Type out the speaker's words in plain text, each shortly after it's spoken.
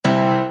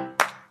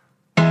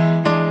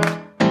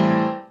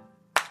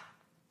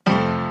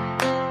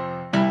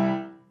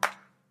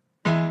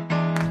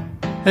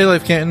Hey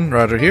Life Canton,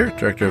 Roger here,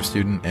 Director of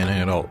Student and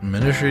Adult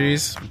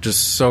Ministries.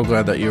 Just so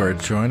glad that you are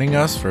joining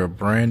us for a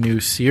brand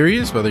new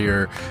series, whether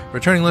you're a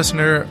returning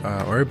listener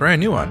or a brand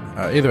new one.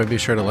 Either way, be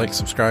sure to like,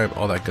 subscribe,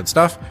 all that good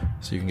stuff,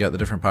 so you can get the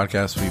different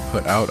podcasts we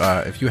put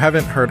out. If you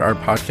haven't heard our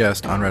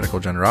podcast on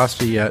radical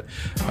generosity yet,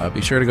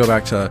 be sure to go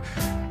back to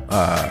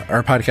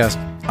our podcast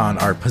on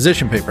our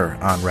position paper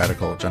on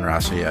radical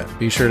generosity yet.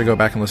 Be sure to go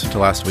back and listen to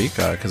last week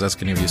because that's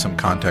going to give you some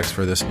context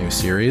for this new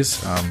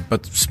series.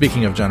 But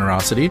speaking of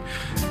generosity,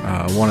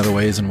 one of the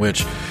ways in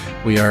which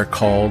we are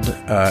called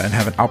and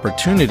have an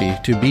opportunity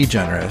to be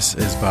generous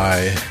is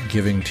by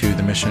giving to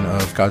the mission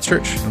of God's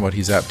church and what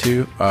He's up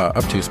to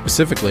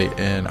specifically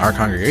in our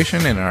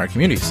congregation and in our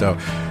community. So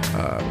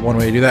one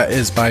way to do that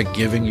is by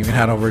giving. You can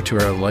head over to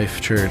our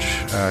Life Church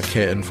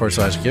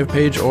Canton/give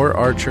page or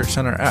our Church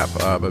Center app.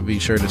 But be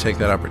sure to take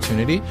that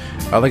opportunity.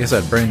 Like I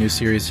said, brand new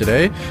series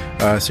today.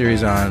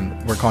 Series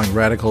on we're calling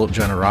Radical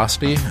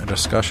Generosity, a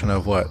discussion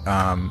of what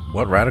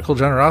radical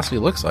generosity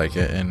looks like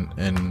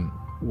in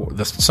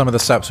some of the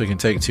steps we can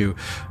take to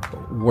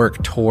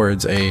work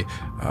towards a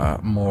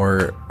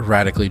more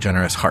radically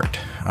generous heart.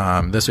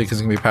 This week is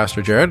going to be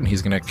Pastor Jared, and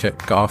he's going to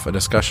kick off a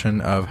discussion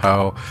of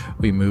how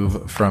we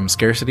move from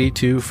scarcity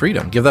to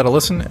freedom. Give that a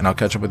listen, and I'll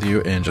catch up with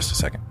you in just a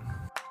second.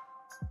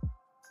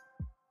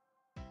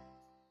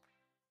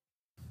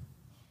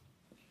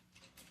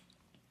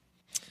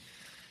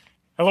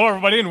 Hello,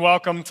 everybody, and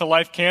welcome to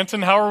Life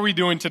Canton. How are we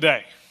doing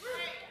today?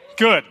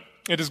 Good.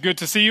 It is good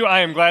to see you.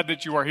 I am glad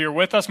that you are here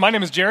with us. My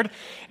name is Jared,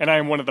 and I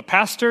am one of the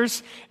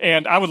pastors,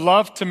 and I would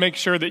love to make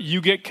sure that you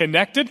get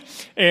connected.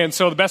 And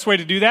so the best way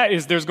to do that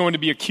is there's going to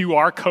be a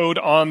QR code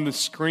on the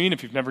screen.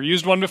 If you've never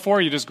used one before,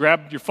 you just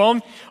grab your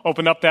phone,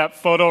 open up that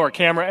photo or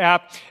camera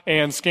app,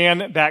 and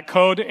scan that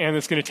code, and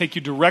it's going to take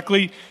you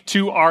directly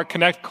to our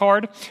Connect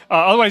card.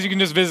 Otherwise, you can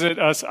just visit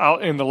us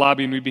out in the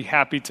lobby, and we'd be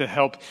happy to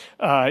help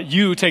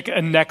you take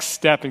a next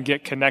step and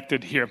get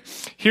connected here.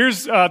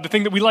 Here's the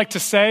thing that we like to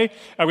say.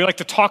 We like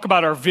to talk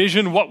about our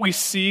vision, what we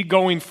see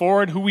going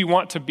forward, who we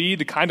want to be,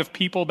 the kind of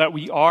people that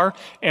we are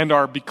and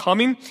are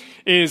becoming,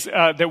 is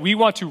that we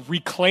want to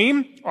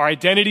reclaim our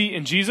identity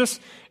in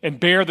Jesus and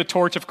bear the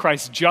torch of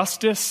Christ's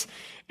justice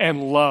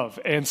and love.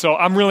 And so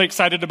I'm really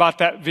excited about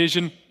that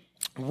vision.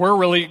 We're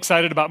really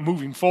excited about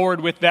moving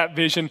forward with that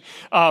vision,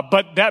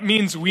 but that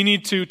means we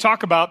need to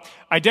talk about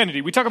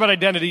identity. We talk about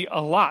identity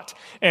a lot,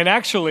 and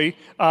actually,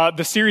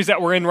 the series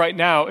that we're in right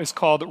now is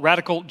called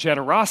Radical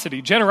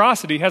Generosity.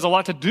 Generosity has a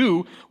lot to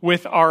do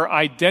with our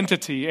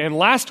identity, and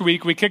last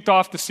week we kicked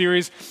off the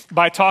series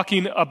by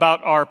talking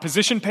about our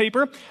position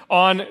paper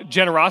on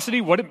generosity.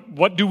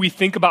 What do we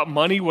think about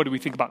money? What do we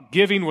think about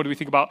giving? What do we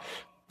think about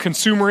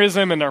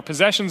consumerism and our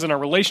possessions and our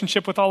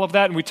relationship with all of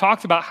that? And we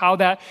talked about how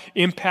that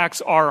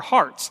impacts our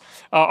hearts.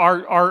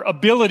 Our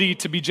ability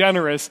to be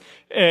generous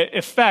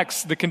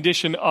affects the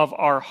condition of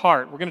our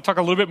heart. We're going to talk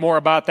a little bit more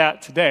about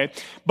that today.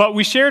 But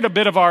we shared a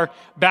bit of our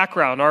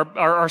background,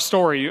 our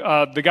story.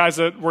 The guys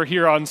that were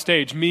here on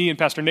stage, me and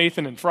Pastor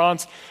Nathan and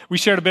Franz, we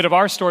shared a bit of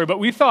our story. But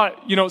we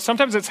thought,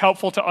 sometimes it's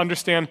helpful to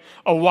understand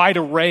a wide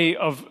array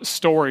of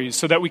stories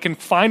so that we can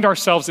find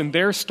ourselves in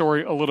their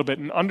story a little bit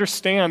and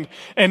understand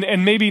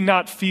and maybe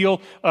not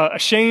feel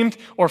ashamed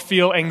or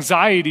feel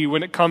anxiety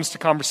when it comes to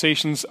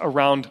conversations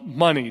around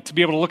money. To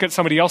be able to look at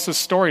somebody else's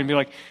story and be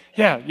like,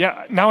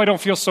 yeah, now I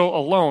don't feel so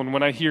alone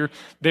when I hear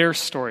their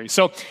story.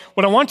 So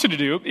what I want you to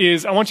do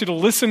is I want you to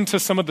listen to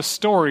some of the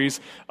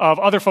stories of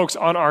other folks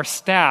on our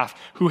staff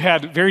who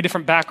had very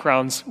different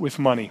backgrounds with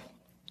money.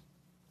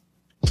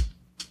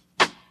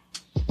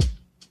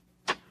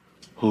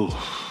 Ooh.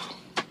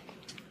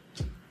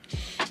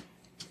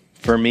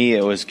 For me,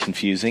 it was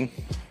confusing.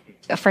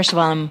 First of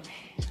all, I'm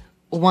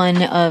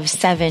one of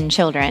 7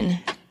 children,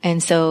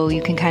 and so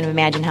you can kind of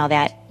imagine how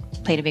that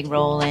played a big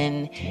role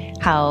in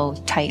how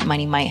tight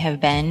money might have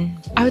been.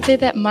 I would say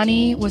that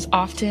money was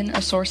often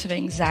a source of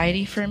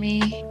anxiety for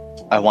me.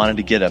 I wanted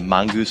to get a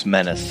Mongoose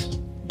Menace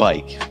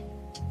bike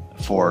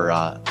for,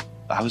 I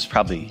was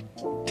probably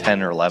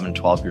 10 or 11,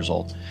 12 years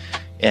old.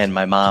 And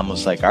my mom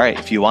was like, all right,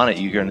 if you want it,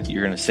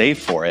 you're gonna save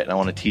for it, and I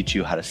want to teach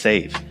you how to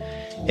save.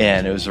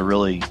 And it was a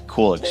really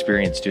cool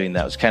experience doing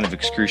that. It was kind of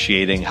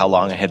excruciating how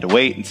long I had to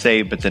wait and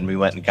save, but then we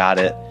went and got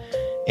it.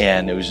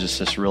 And it was just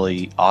this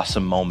really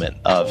awesome moment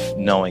of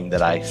knowing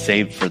that I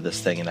saved for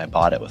this thing and I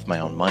bought it with my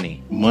own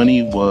money.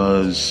 Money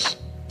was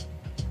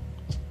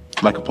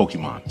like a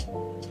Pokemon.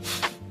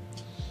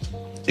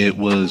 It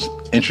was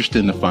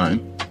interesting to find.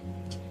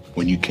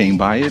 When you came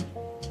by it,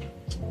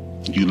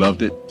 you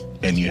loved it,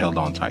 and you held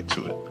on tight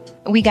to it.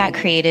 We got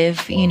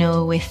creative,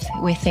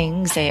 with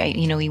things.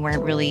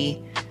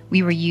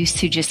 We were used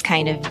to just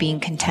kind of being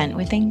content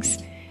with things,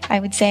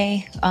 I would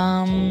say.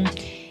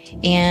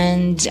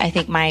 And I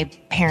think my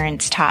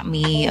parents taught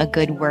me a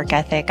good work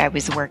ethic. I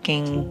was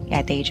working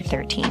at the age of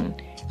 13,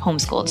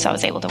 homeschooled, so I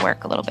was able to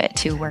work a little bit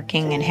too,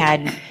 working, and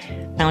had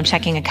my own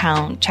checking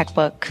account,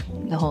 checkbook,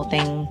 the whole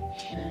thing.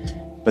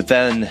 But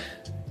then,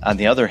 on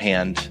the other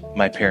hand,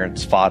 my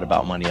parents fought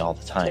about money all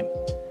the time.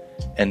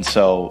 And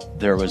so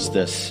there was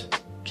this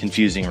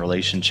confusing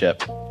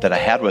relationship that I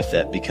had with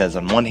it, because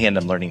on one hand,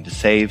 I'm learning to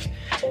save,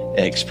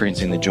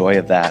 experiencing the joy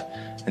of that.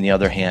 On the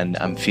other hand,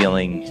 I'm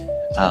feeling,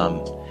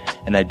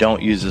 and I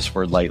don't use this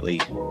word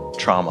lightly,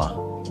 trauma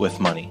with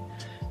money,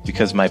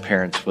 because my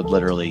parents would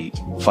literally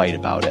fight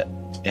about it.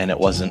 And it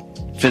wasn't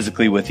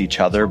physically with each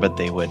other, but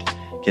they would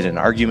get in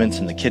arguments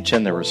in the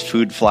kitchen. There was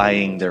food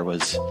flying. There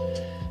was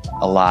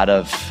a lot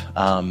of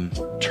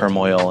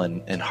turmoil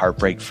and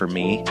heartbreak for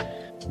me.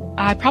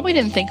 I probably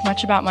didn't think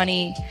much about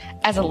money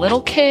as a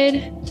little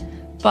kid,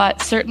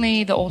 but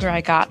certainly the older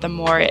I got, the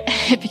more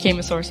it became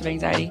a source of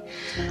anxiety.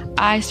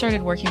 I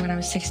started working when I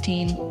was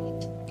 16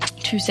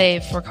 to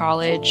save for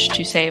college,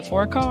 to save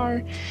for a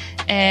car.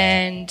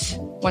 And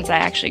once I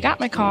actually got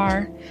my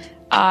car,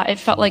 it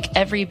felt like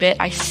every bit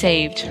I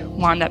saved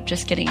wound up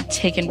just getting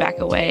taken back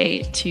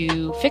away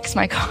to fix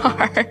my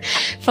car. It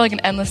felt like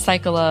an endless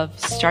cycle of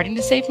starting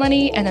to save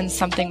money, and then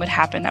something would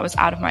happen that was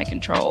out of my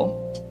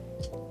control.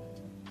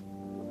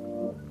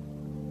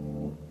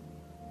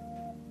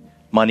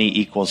 Money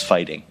equals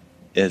fighting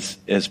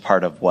is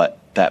part of what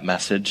that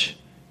message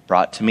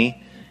brought to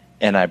me.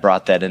 And I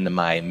brought that into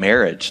my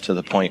marriage to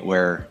the point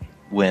where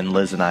when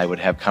Liz and I would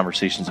have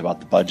conversations about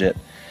the budget,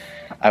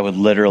 I would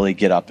literally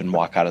get up and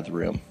walk out of the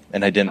room.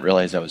 And I didn't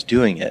realize I was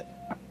doing it.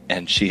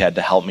 And she had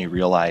to help me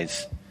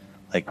realize,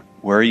 like,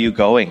 where are you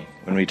going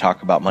when we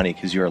talk about money?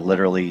 Because you are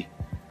literally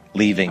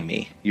leaving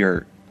me.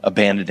 You're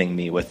abandoning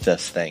me with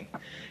this thing.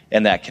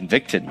 And that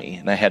convicted me.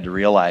 And I had to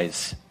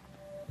realize,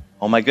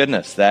 oh my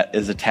goodness, that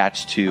is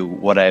attached to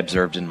what I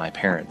observed in my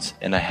parents.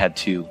 And I had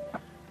to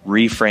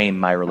reframe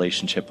my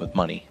relationship with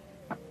money.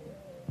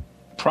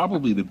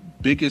 Probably the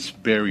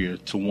biggest barrier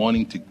to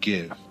wanting to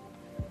give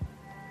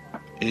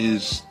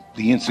is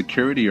the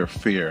insecurity or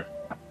fear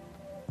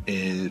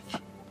if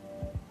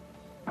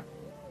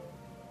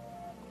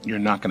you're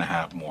not going to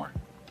have more,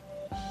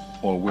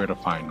 or where to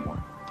find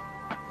more,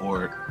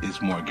 or is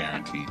more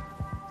guaranteed.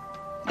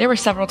 There were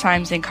several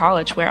times in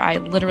college where I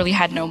literally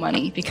had no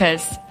money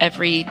because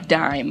every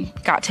dime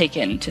got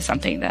taken to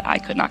something that I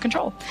could not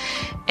control.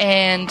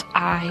 And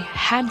I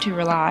had to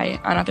rely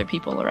on other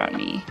people around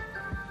me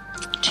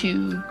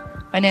to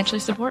financially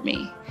support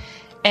me.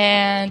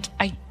 And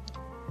I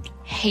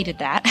hated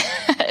that.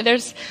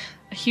 There's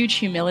a huge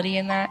humility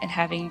in that, and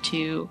having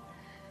to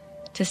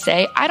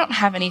say, I don't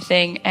have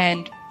anything.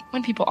 And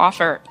when people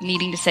offer,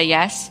 needing to say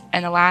yes.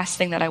 And the last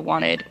thing that I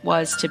wanted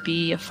was to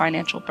be a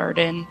financial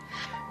burden.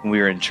 When we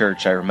were in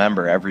church, I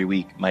remember every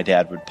week my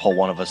dad would pull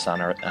one of us on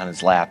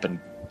his lap and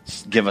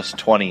give us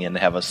 20 and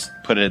have us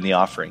put it in the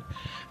offering.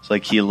 So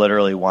like he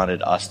literally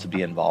wanted us to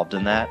be involved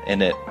in that.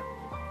 And it,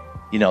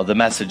 you know, the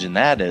message in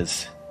that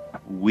is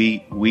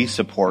we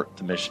support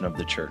the mission of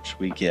the church.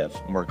 We give,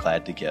 and we're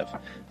glad to give.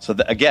 So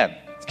again,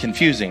 it's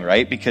confusing,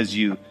 right? Because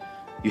you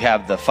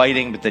have the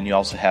fighting, but then you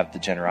also have the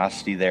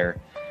generosity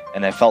there.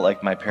 And I felt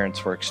like my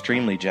parents were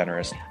extremely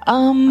generous.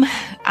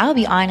 I'll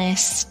be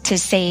honest to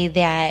say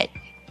that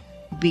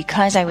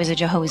because I was a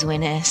Jehovah's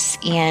Witness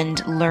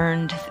and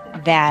learned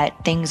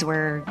that things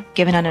were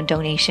given on a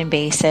donation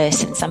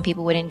basis, and some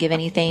people wouldn't give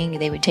anything,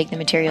 they would take the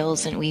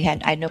materials, and I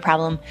had no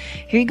problem.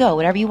 Here you go,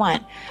 whatever you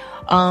want.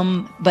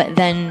 But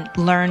then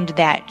learned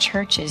that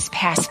churches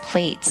pass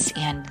plates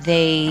and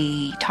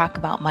they talk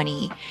about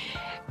money.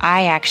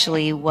 I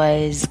actually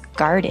was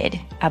guarded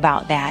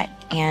about that.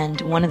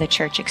 And one of the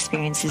church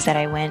experiences that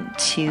I went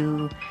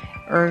to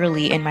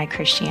early in my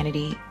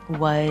Christianity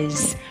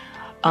was,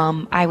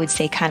 I would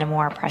say, kind of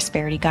more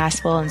prosperity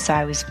gospel. And so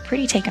I was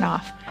pretty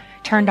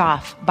turned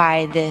off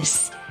by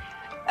this,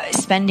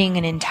 spending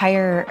an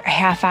entire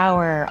half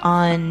hour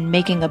on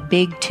making a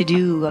big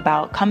to-do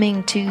about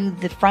coming to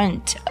the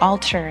front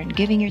altar and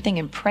giving your thing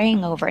and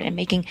praying over it and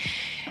making,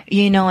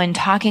 and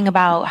talking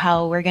about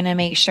how we're going to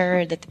make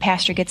sure that the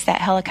pastor gets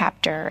that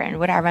helicopter and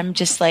whatever. I'm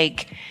just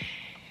like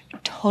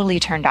totally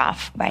turned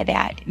off by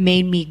that. It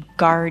made me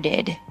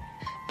guarded.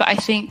 But I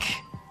think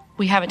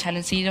we have a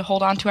tendency to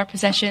hold on to our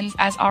possessions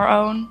as our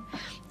own,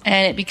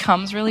 and it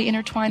becomes really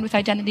intertwined with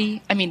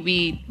identity. I mean,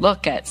 we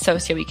look at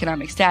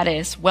socioeconomic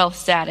status, wealth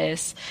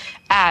status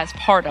as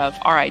part of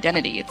our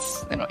identity.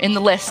 It's in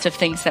the list of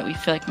things that we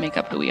feel like make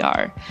up who we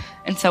are.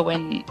 And so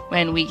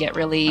when we get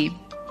really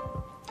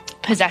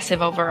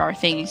possessive over our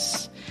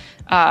things,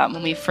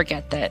 when we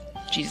forget that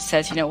Jesus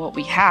says, what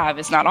we have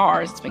is not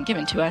ours, it's been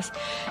given to us,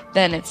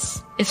 then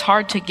it's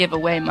hard to give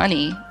away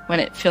money when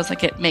it feels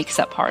like it makes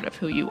up part of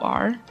who you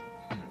are.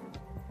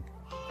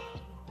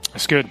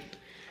 That's good.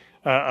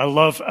 I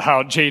love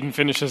how Jaden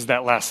finishes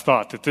that last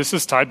thought, that this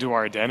is tied to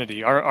our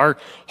identity. Our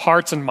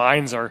hearts and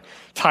minds are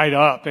tied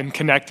up and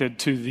connected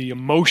to the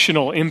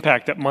emotional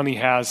impact that money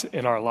has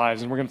in our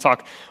lives. And we're going to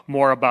talk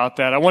more about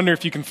that. I wonder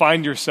if you can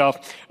find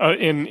yourself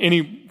in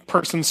any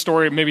person's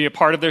story, maybe a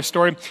part of their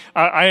story.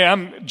 I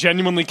am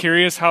genuinely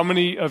curious how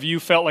many of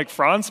you felt like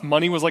Franz,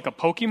 money was like a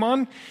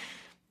Pokemon.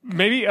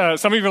 Maybe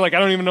some of you are like, I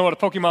don't even know what a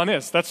Pokemon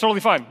is. That's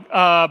totally fine.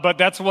 But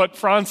that's what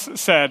Franz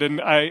said,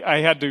 and I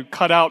had to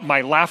cut out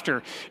my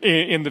laughter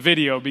in the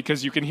video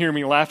because you can hear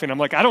me laughing. I'm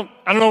like, I don't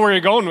know where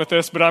you're going with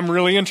this, but I'm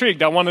really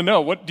intrigued. I want to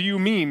know, what do you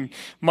mean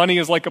money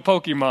is like a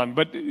Pokemon?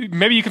 But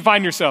maybe you can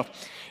find yourself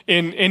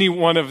in any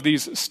one of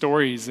these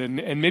stories, and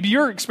maybe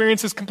your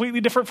experience is completely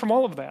different from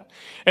all of that.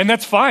 And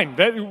that's fine.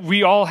 That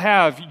we all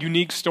have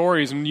unique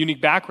stories and unique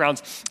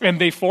backgrounds,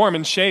 and they form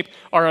and shape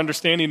our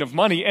understanding of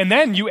money. And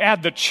then you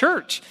add the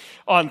church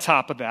on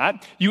top of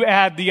that. You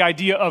add the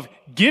idea of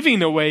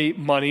giving away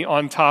money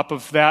on top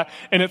of that,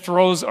 and it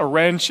throws a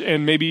wrench,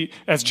 and maybe,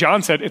 as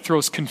John said, it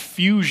throws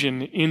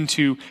confusion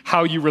into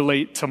how you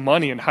relate to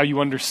money and how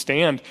you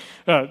understand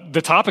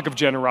the topic of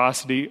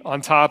generosity on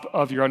top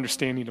of your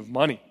understanding of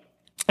money.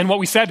 And what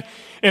we said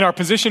in our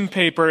position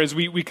paper is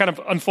we kind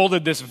of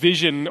unfolded this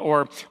vision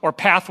or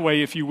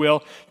pathway, if you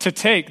will, to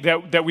take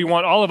that we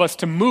want all of us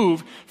to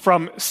move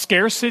from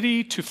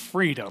scarcity to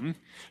freedom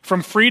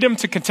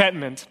to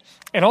contentment,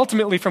 and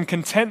ultimately from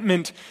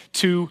contentment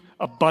to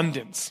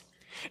abundance.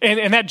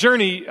 And that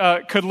journey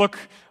could look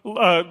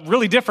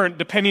really different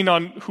depending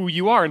on who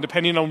you are and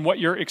depending on what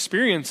your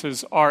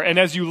experiences are. And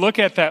as you look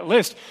at that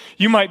list,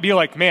 you might be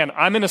like, man,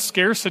 I'm in a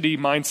scarcity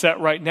mindset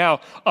right now.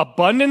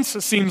 Abundance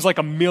seems like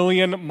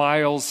 1,000,000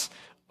 miles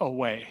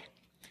away.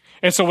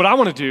 And so what I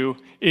want to do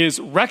is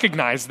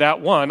recognize that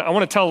one. I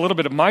want to tell a little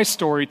bit of my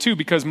story too,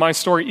 because my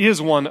story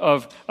is one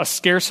of a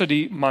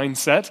scarcity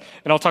mindset.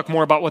 And I'll talk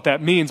more about what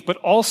that means. But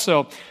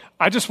also,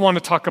 I just want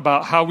to talk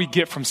about how we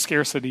get from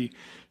scarcity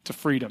to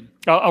freedom.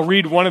 I'll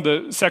read one of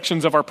the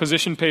sections of our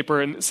position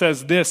paper, and it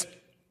says this.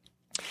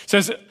 It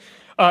says,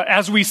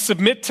 as we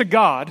submit to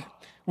God,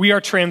 we are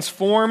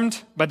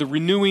transformed by the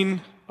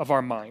renewing of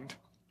our mind.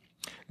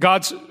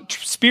 God's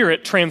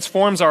Spirit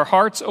transforms our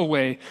hearts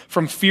away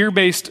from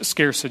fear-based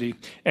scarcity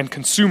and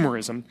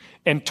consumerism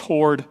and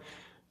toward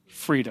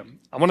freedom.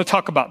 I want to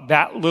talk about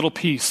that little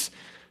piece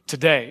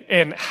today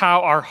and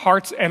how our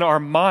hearts and our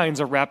minds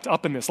are wrapped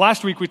up in this.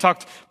 Last week, we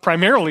talked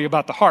primarily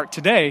about the heart.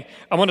 Today,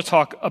 I want to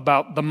talk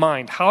about the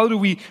mind. How do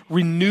we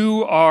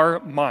renew our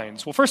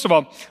minds? Well, first of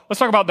all, let's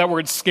talk about that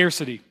word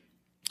scarcity.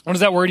 What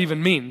does that word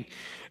even mean?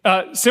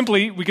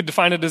 Simply, we could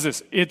define it as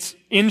this. It's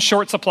in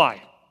short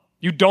supply.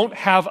 You don't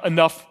have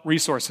enough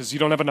resources. You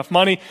don't have enough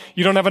money.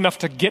 You don't have enough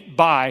to get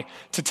by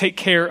to take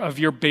care of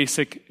your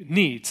basic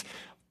needs.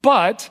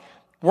 But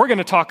we're going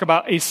to talk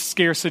about a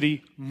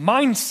scarcity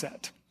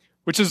mindset,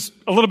 which is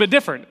a little bit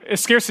different. A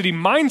scarcity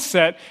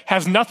mindset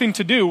has nothing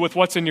to do with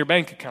what's in your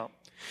bank account.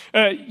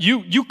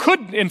 You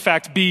could, in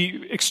fact,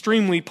 be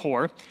extremely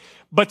poor,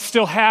 but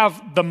still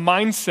have the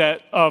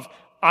mindset of,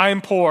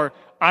 I'm poor,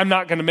 I'm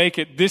not going to make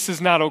it, this is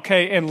not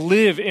okay, and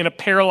live in a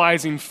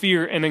paralyzing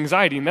fear and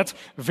anxiety. And that's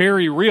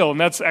very real, and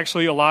that's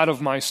actually a lot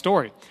of my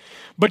story.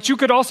 But you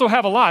could also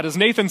have a lot. As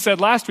Nathan said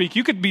last week,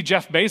 you could be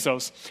Jeff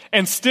Bezos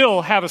and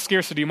still have a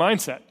scarcity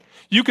mindset.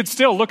 You could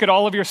still look at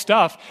all of your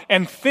stuff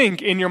and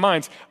think in your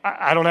minds,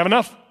 I don't have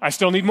enough. I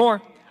still need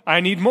more. I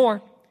need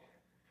more.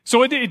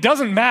 So it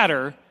doesn't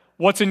matter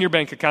what's in your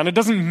bank account. It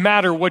doesn't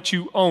matter what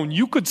you own.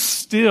 You could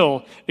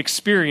still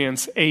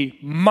experience a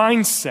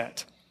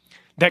mindset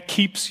that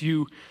keeps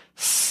you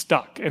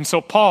stuck. And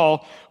so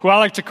Paul, who I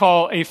like to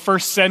call a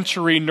first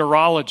century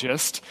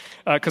neurologist,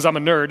 because I'm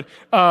a nerd,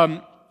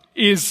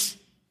 is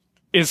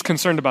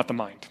concerned about the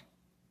mind.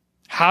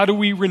 How do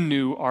we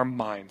renew our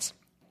minds?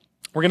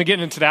 We're going to get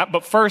into that,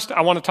 but first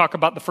I want to talk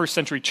about the first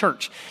century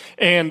church.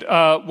 And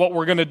what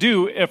we're going to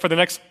do for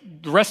the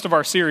rest of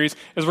our series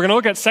is we're going to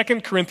look at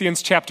 2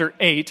 Corinthians chapter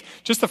 8,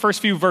 just the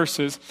first few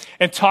verses,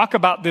 and talk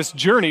about this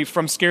journey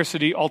from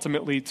scarcity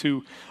ultimately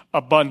to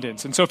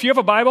abundance. And so if you have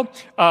a Bible,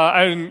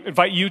 I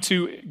invite you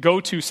to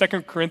go to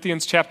 2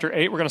 Corinthians chapter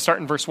 8. We're going to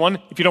start in verse 1.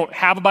 If you don't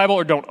have a Bible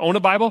or don't own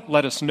a Bible,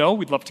 let us know.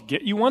 We'd love to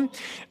get you one.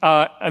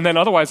 And then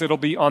otherwise it'll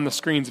be on the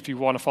screens if you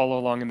want to follow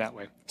along in that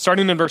way.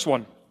 Starting in verse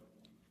 1.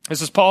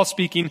 This is Paul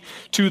speaking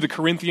to the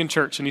Corinthian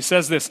church, and he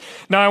says this,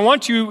 "Now I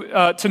want you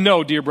to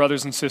know, dear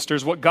brothers and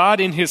sisters, what God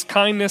in his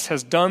kindness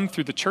has done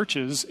through the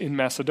churches in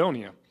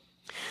Macedonia.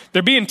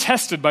 They're being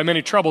tested by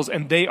many troubles,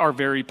 and they are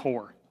very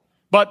poor.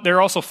 But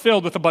they're also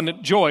filled with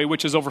abundant joy,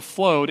 which has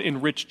overflowed in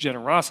rich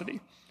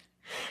generosity.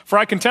 For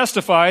I can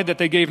testify that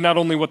they gave not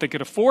only what they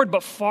could afford,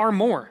 but far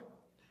more.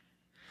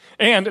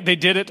 And they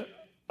did it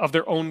of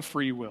their own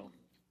free will.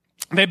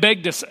 They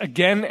begged us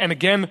again and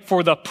again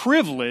for the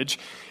privilege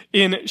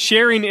in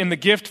sharing in the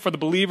gift for the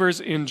believers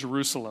in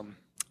Jerusalem.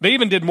 They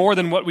even did more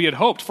than what we had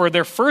hoped, for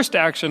their first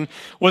action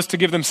was to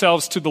give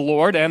themselves to the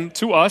Lord and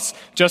to us,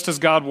 just as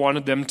God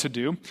wanted them to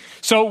do.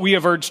 So we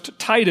have urged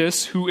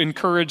Titus, who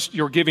encouraged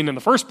your giving in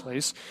the first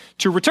place,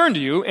 to return to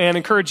you and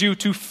encourage you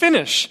to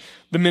finish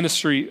the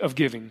ministry of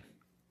giving.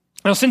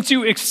 Now, since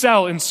you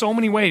excel in so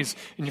many ways,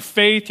 in your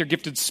faith, your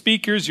gifted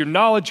speakers, your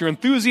knowledge, your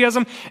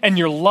enthusiasm, and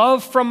your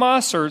love from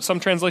us, or some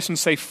translations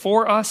say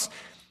for us,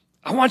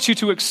 I want you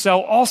to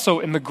excel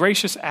also in the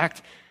gracious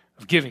act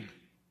of giving.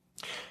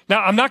 Now,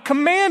 I'm not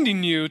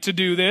commanding you to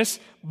do this,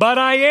 but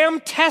I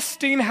am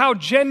testing how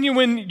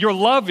genuine your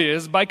love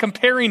is by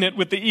comparing it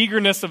with the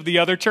eagerness of the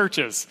other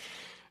churches."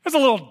 There's a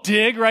little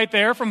dig right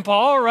there from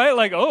Paul, right?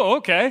 Like, oh,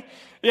 okay.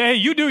 Yeah, hey,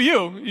 you do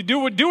you. You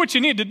do what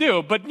you need to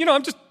do. But,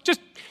 I'm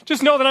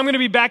just know that I'm going to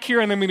be back here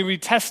and I'm going to be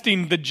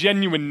testing the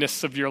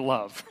genuineness of your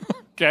love.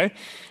 Okay?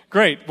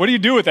 Great. What do you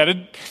do with that? I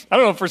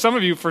don't know, for some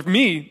of you, for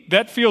me,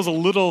 that feels a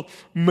little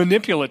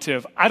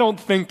manipulative. I don't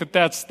think that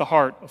that's the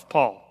heart of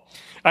Paul.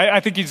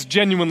 I think he's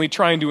genuinely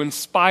trying to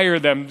inspire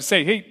them to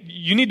say, hey,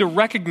 you need to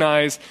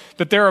recognize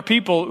that there are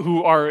people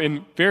who are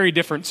in very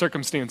different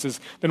circumstances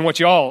than what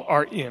y'all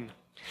are in.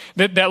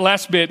 That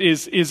last bit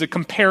is a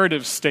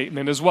comparative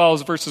statement, as well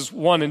as verses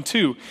 1 and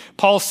 2.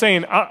 Paul's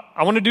saying,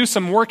 I want to do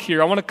some work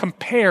here. I want to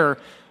compare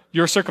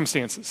your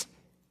circumstances.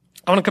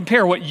 I want to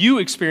compare what you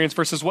experience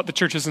versus what the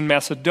churches in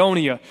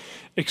Macedonia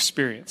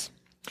experience.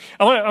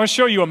 I want to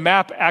show you a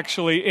map,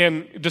 actually,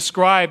 and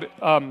describe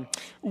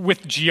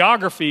with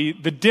geography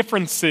the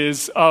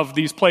differences of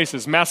these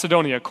places.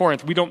 Macedonia,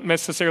 Corinth, we don't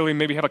necessarily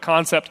maybe have a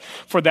concept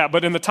for that,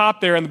 but in the top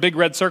there in the big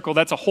red circle,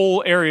 that's a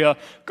whole area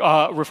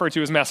referred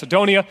to as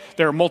Macedonia.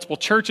 There are multiple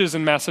churches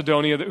in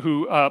Macedonia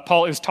who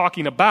Paul is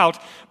talking about,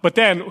 but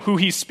then who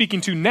he's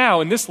speaking to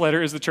now in this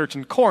letter is the church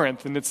in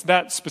Corinth, and it's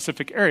that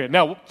specific area.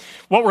 Now,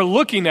 what we're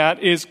looking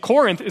at is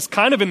Corinth is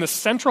kind of in the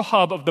central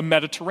hub of the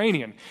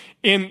Mediterranean.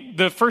 In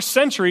the first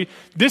century,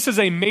 this is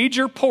a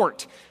major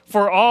port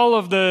for all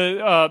of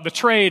the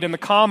trade and the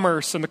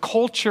commerce and the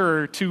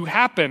culture to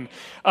happen.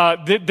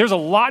 There's a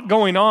lot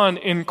going on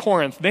in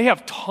Corinth. They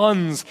have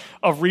tons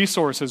of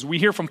resources. We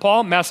hear from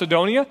Paul,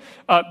 Macedonia,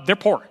 they're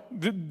poor.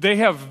 They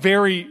have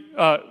very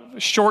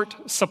short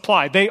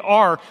supply. They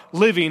are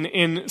living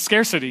in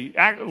scarcity,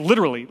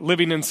 literally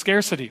living in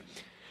scarcity.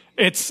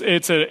 It's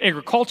an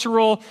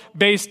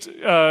agricultural-based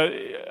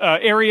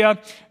area.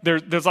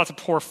 There's lots of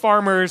poor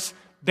farmers.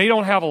 They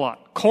don't have a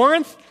lot.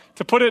 Corinth,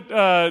 to put it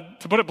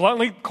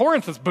bluntly,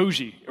 Corinth is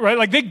bougie, right?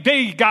 Like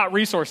they got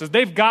resources.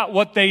 They've got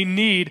what they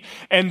need,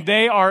 and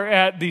they are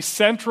at the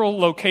central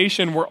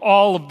location where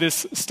all of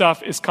this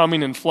stuff is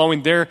coming and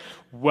flowing. They're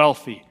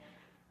wealthy.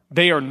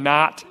 They are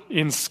not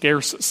in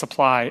scarce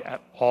supply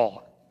at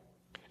all.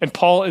 And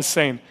Paul is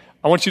saying,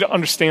 I want you to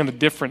understand the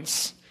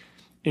difference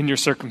in your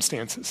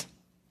circumstances.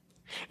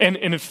 And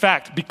in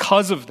fact,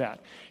 because of that,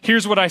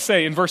 here's what I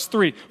say in verse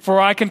 3,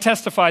 for I can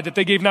testify that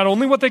they gave not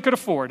only what they could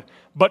afford,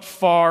 but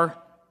far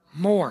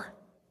more.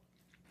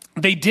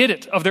 They did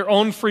it of their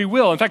own free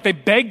will. In fact, they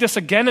begged us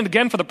again and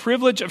again for the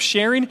privilege of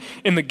sharing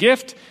in the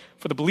gift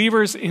for the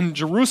believers in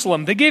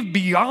Jerusalem. They gave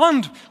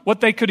beyond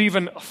what they could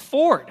even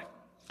afford.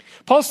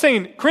 Paul's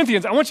saying,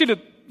 Corinthians, I want you to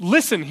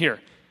listen here.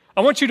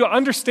 I want you to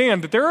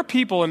understand that there are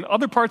people in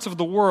other parts of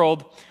the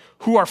world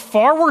who are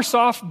far worse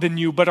off than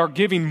you, but are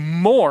giving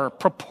more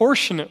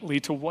proportionately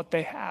to what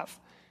they have.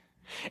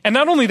 And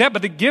not only that,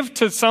 but they give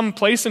to some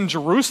place in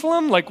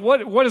Jerusalem. Like,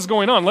 what is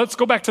going on? Let's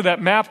go back to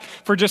that map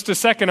for just a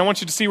second. I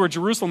want you to see where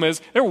Jerusalem is.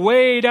 They're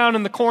way down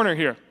in the corner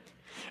here.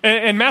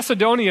 And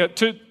Macedonia,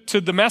 to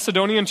the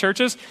Macedonian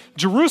churches,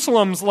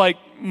 Jerusalem's like,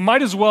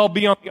 might as well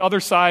be on the other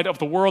side of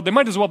the world. They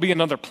might as well be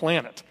another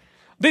planet.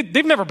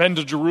 They've never been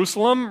to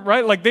Jerusalem,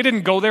 right? Like, they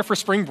didn't go there for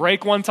spring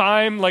break one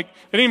time. Like,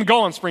 they didn't even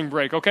go on spring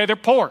break, okay? They're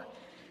poor.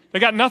 They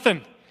got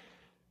nothing.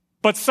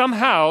 But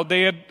somehow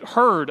they had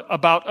heard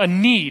about a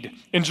need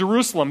in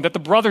Jerusalem, that the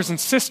brothers and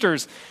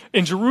sisters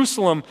in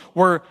Jerusalem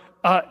were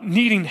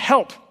needing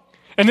help.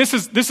 And this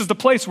is the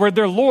place where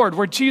their Lord,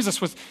 where Jesus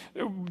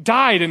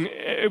died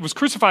and was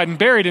crucified and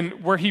buried,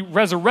 and where he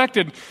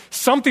resurrected.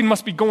 Something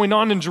must be going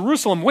on in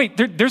Jerusalem. Wait,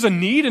 there's a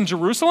need in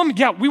Jerusalem?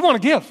 Yeah, we want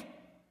to give.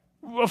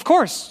 Of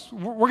course,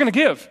 we're going to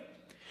give.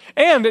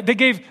 And they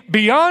gave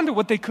beyond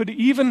what they could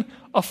even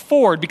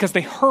afford because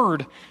they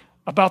heard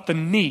about the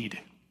need.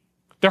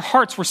 Their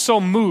hearts were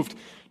so moved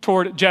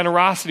toward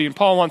generosity. And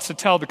Paul wants to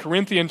tell the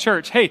Corinthian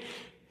church, hey,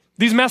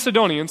 these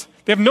Macedonians,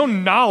 they have no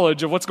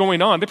knowledge of what's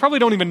going on. They probably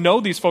don't even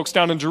know these folks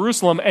down in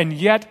Jerusalem, and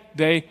yet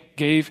they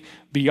gave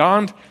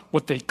beyond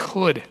what they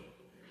could.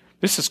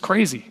 This is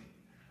crazy.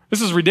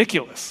 This is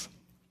ridiculous.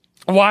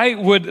 Why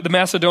would the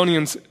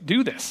Macedonians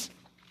do this?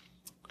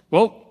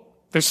 Well,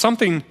 there's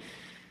something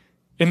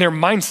in their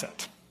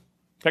mindset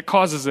that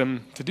causes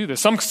them to do this.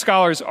 Some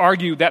scholars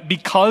argue that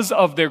because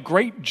of their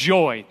great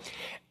joy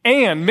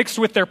and mixed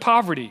with their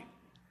poverty,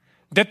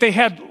 that they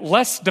had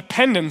less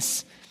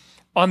dependence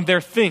on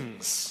their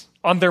things,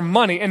 on their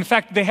money. In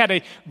fact, they had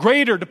a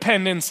greater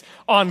dependence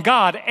on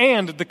God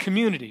and the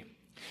community.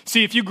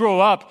 See, if you grow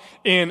up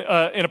in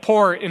a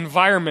poor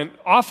environment,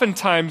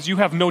 oftentimes you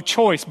have no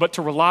choice but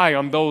to rely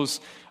on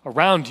those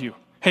around you.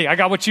 Hey, I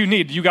got what you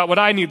need. You got what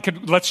I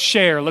need. Let's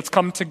share. Let's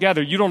come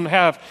together. You don't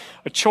have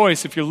a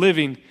choice if you're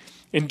living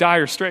in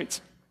dire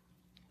straits.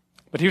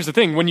 But here's the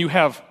thing. When you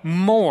have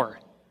more,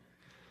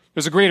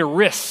 there's a greater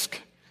risk.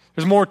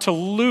 There's more to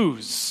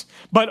lose.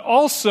 But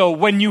also,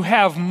 when you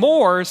have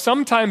more,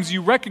 sometimes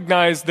you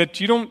recognize that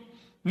you don't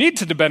need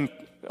to depend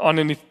on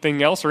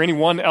anything else or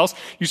anyone else.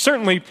 You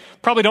certainly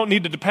probably don't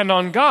need to depend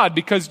on God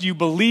because you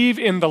believe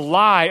in the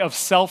lie of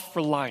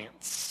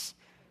self-reliance.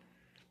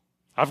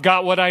 I've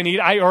got what I need.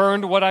 I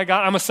earned what I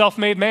got. I'm a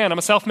self-made man. I'm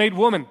a self-made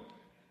woman.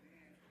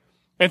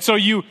 And so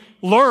you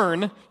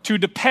learn to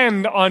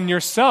depend on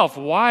yourself.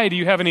 Why do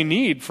you have any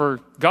need for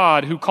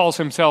God who calls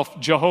himself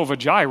Jehovah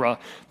Jireh,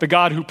 the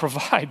God who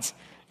provides?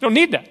 You don't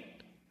need that.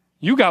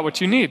 You got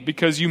what you need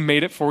because you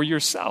made it for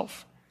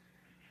yourself.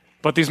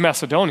 But these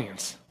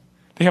Macedonians,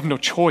 they have no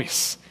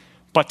choice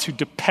but to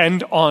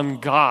depend on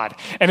God.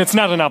 And it's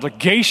not an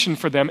obligation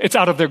for them. It's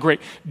out of their great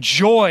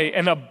joy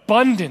and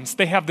abundance.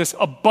 They have this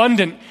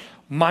abundant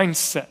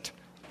mindset.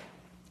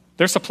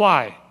 Their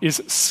supply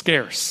is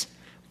scarce,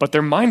 but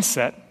their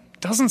mindset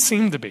doesn't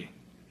seem to be.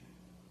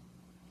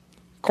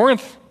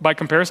 Corinth, by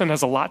comparison,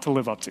 has a lot to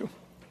live up to. You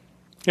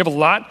have a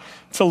lot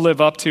to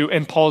live up to,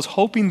 and Paul is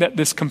hoping that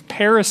this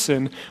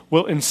comparison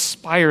will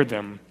inspire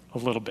them a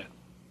little bit.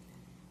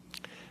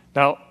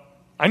 Now,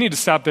 I need to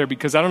stop there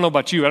because I don't know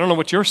about you. I don't know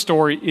what your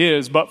story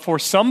is, but for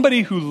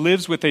somebody who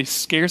lives with a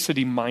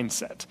scarcity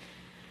mindset,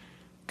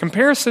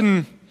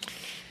 comparison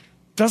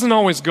doesn't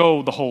always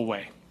go the whole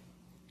way.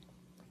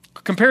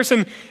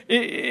 Comparison,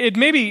 it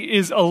maybe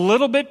is a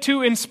little bit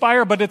to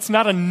inspire, but it's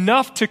not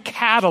enough to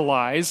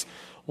catalyze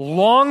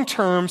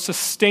long-term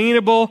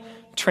sustainable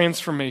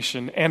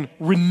transformation and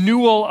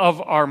renewal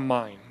of our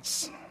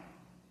minds.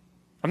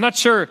 I'm not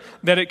sure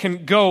that it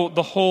can go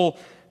the whole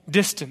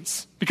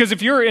distance, because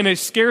if you're in a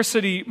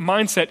scarcity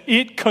mindset,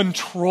 it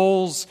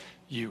controls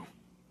you.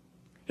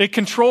 It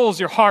controls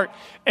your heart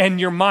and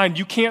your mind.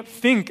 You can't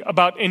think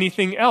about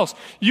anything else.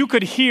 You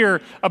could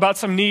hear about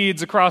some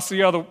needs across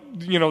the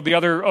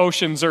other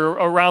oceans or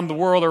around the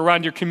world or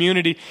around your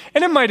community,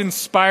 and it might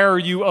inspire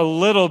you a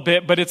little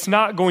bit, but it's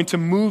not going to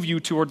move you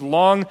toward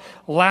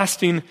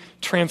long-lasting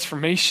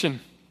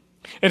transformation.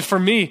 And for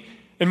me,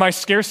 in my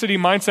scarcity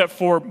mindset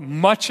for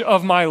much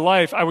of my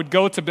life, I would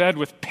go to bed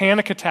with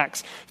panic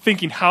attacks,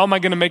 thinking, how am I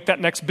going to make that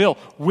next bill?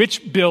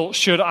 Which bill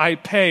should I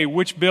pay?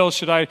 Which bill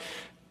should I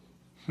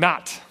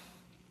not?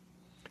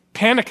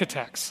 Panic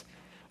attacks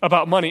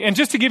about money. And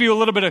just to give you a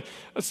little bit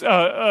of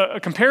a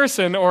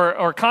comparison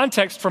or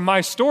context from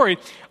my story,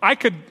 I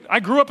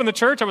grew up in the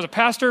church. I was a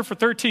pastor for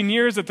 13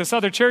 years at this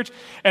other church,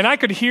 and I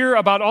could hear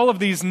about all of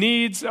these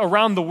needs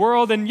around the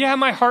world, and yeah,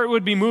 my heart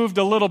would be moved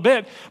a little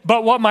bit,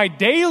 but what my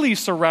daily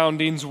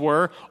surroundings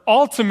were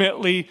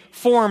ultimately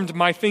formed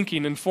my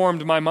thinking and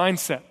formed my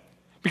mindset.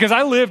 Because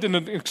I lived in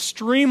an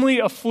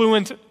extremely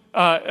affluent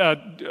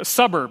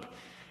suburb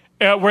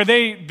where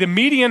the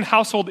median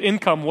household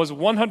income was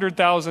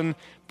 $100,000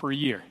 per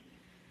year.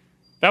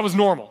 That was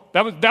normal.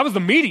 That was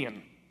the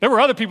median. There were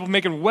other people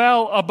making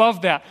well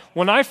above that.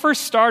 When I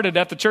first started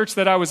at the church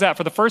that I was at,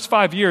 for the first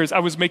 5 years, I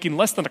was making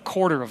less than a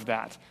quarter of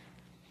that.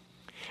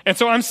 And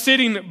so I'm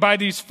sitting by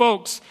these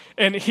folks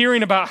and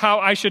hearing about how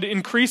I should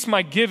increase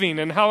my giving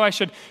and how I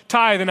should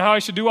tithe and how I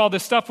should do all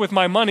this stuff with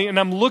my money. And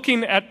I'm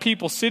looking at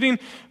people sitting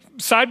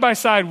side by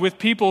side with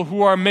people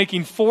who are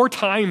making 4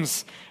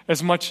 times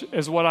as much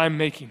as what I'm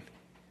making.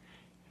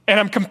 And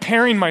I'm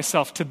comparing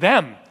myself to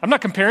them. I'm not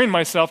comparing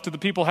myself to the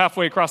people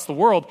halfway across the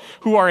world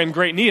who are in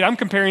great need. I'm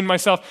comparing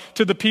myself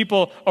to the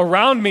people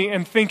around me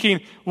and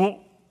thinking, well,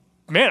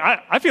 man,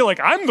 I feel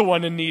like I'm the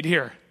one in need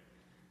here.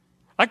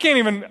 I can't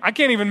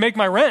even make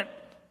my rent.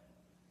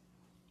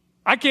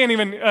 I can't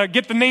even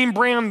get the name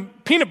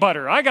brand peanut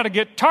butter. I got to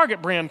get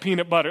Target brand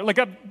peanut butter. Like,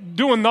 I'm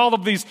doing all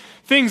of these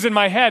things in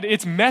my head.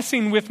 It's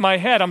messing with my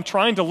head. I'm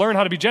trying to learn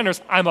how to be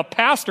generous. I'm a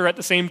pastor at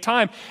the same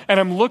time,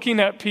 and I'm looking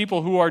at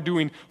people who are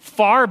doing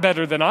far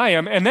better than I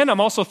am, and then I'm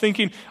also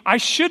thinking, I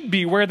should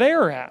be where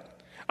they're at.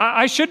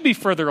 I should be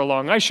further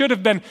along. I should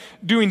have been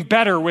doing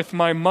better with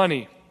my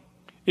money.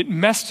 It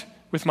messed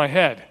with my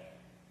head.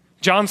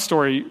 John's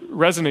story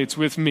resonates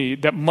with me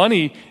that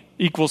money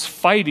equals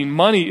fighting.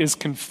 Money is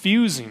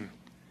confusing.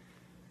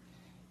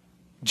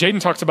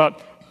 Jaden talks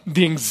about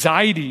the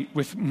anxiety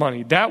with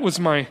money. That was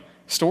my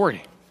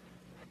story.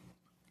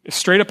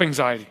 Straight up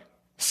anxiety,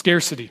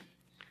 scarcity,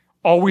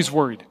 always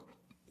worried.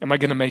 Am I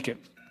going to make it?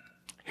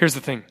 Here's the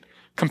thing.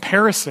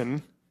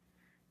 Comparison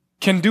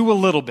can do a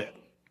little bit.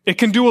 It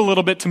can do a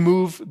little bit to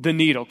move the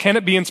needle. Can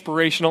it be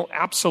inspirational?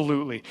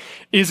 Absolutely.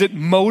 Is it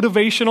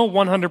motivational?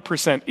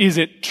 100%. Is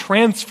it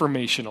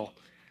transformational?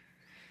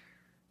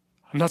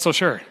 I'm not so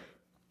sure.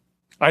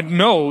 I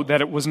know that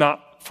it was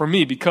not for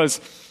me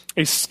because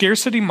a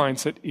scarcity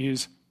mindset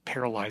is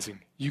paralyzing.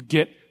 You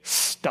get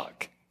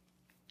stuck.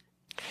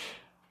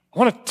 I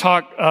want to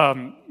talk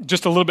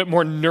just a little bit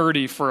more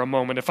nerdy for a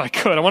moment, if I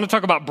could. I want to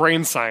talk about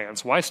brain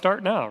science. Why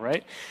start now,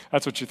 right?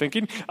 That's what you're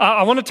thinking.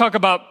 I want to talk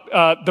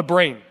about the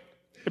brain,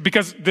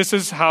 because this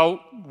is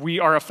how we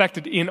are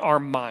affected in our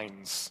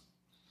minds.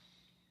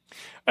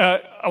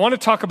 I want to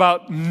talk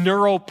about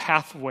neural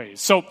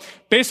pathways. So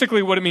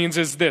basically what it means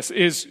is this,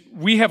 is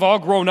we have all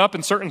grown up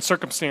in certain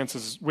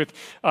circumstances with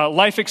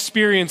life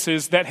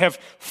experiences that have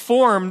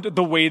formed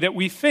the way that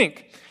we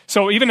think.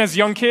 So even as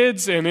young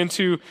kids and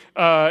into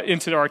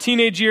our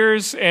teenage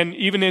years and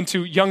even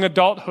into young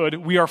adulthood,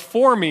 we are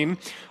forming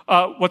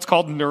what's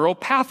called neural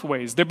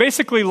pathways. They're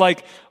basically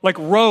like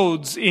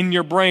roads in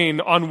your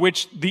brain on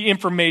which the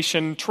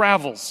information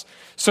travels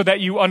so that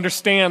you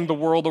understand the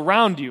world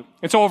around you.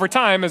 And so over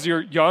time, as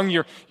you're young,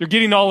 you're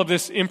getting all of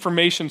this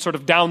information sort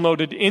of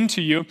downloaded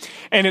into you,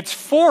 and it's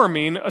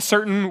forming a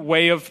certain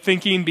way of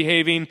thinking,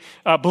 behaving,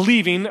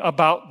 believing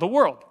about the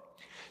world.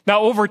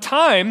 Now, over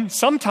time,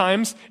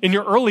 sometimes in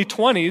your early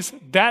 20s,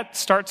 that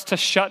starts to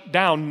shut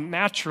down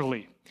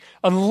naturally,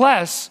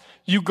 unless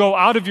you go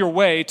out of your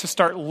way to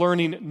start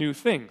learning new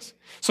things.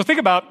 So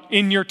think about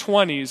in your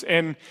 20s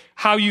and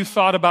how you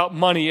thought about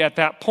money at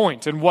that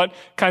point and what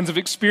kinds of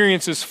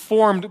experiences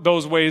formed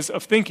those ways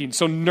of thinking.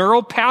 So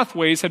neural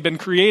pathways had been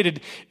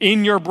created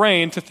in your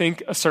brain to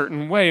think a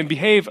certain way and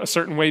behave a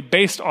certain way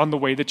based on the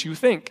way that you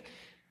think.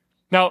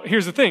 Now,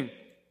 here's the thing.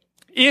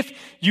 If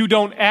you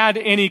don't add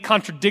any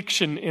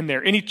contradiction in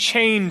there, any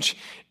change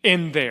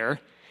in there,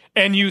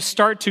 and you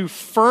start to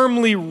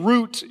firmly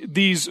root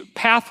these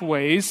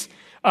pathways,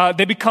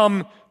 they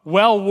become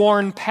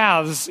well-worn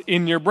paths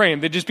in your brain.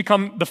 They just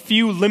become the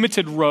few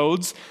limited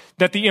roads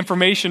that the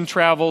information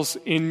travels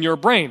in your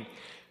brain.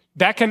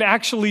 That can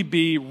actually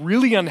be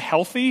really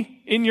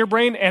unhealthy in your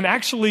brain and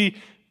actually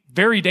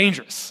very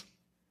dangerous.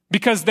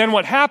 Because then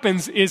what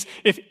happens is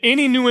if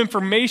any new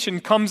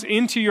information comes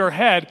into your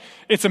head,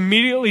 it's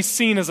immediately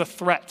seen as a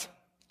threat.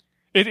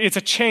 It's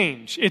a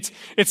change. It's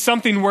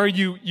something where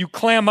you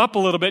clam up a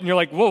little bit and you're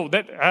like, whoa,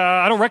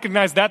 I don't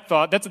recognize that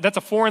thought. That's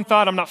a foreign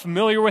thought. I'm not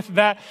familiar with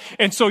that.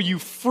 And so you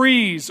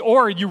freeze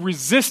or you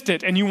resist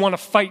it and you want to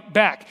fight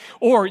back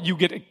or you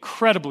get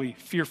incredibly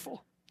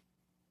fearful.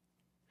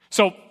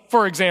 So,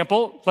 for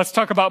example, let's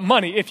talk about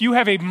money. If you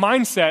have a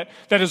mindset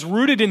that is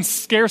rooted in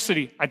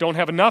scarcity, I don't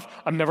have enough,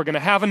 I'm never going to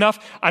have enough,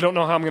 I don't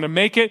know how I'm going to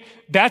make it,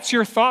 that's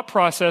your thought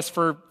process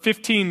for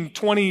 15,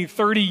 20,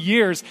 30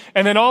 years.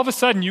 And then all of a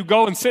sudden you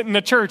go and sit in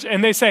a church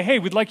and they say, hey,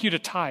 we'd like you to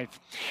tithe.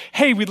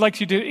 Hey, we'd like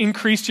you to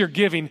increase your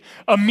giving.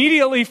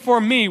 Immediately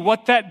for me,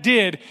 what that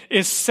did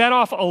is set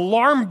off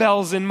alarm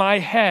bells in my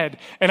head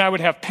and I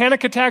would have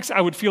panic attacks.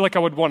 I would feel like I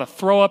would want to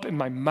throw up in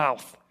my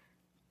mouth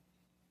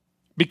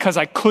because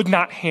I could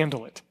not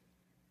handle it.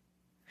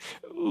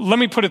 Let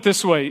me put it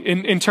this way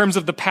in terms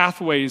of the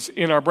pathways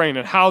in our brain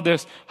and how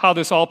this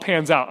all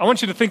pans out. I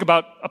want you to think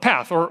about a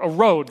path or a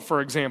road, for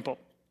example.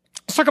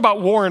 Let's talk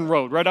about Warren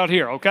Road right out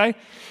here, okay?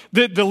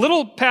 The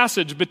little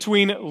passage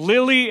between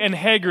Lilly and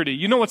Haggerty.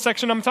 You know what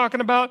section I'm talking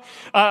about?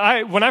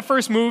 When I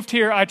first moved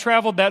here, I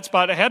traveled that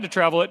spot. I had to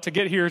travel it to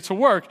get here to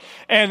work.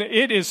 And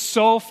it is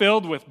so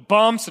filled with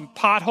bumps and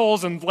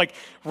potholes and like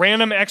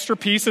random extra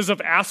pieces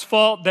of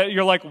asphalt that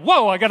you're like,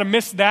 whoa, I got to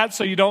miss that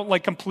so you don't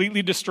like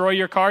completely destroy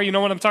your car. You know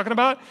what I'm talking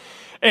about?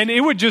 And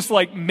it would just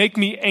like make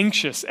me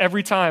anxious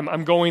every time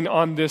I'm going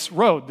on this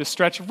road, this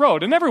stretch of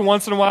road. And every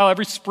once in a while,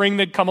 every spring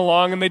they'd come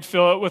along and they'd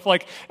fill it with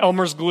like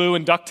Elmer's glue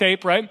and duct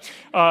tape, right?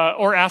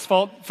 Or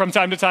asphalt from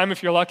time to time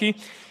if you're lucky.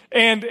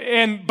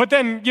 But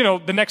then, you know,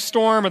 the next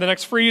storm or the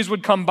next freeze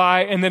would come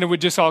by and then it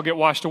would just all get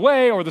washed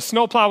away or the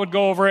snowplow would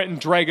go over it and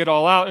drag it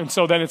all out. And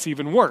so then it's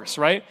even worse,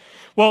 right?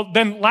 Well,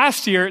 then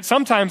last year,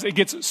 sometimes it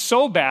gets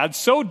so bad,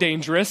 so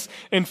dangerous,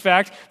 in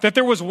fact, that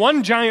there was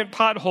one giant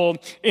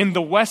pothole in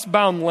the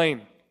westbound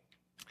lane.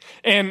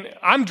 And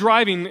I'm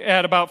driving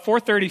at about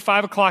 4:30,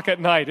 5 o'clock at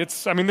night.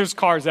 There's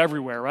cars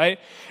everywhere, right?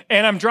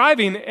 And I'm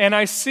driving and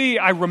I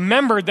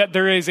remember that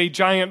there is a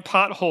giant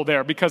pothole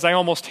there because I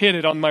almost hit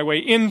it on my way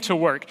into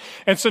work.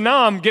 And so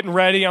now I'm getting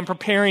ready. I'm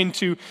preparing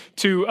to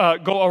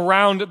go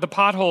around the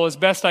pothole as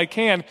best I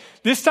can.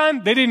 This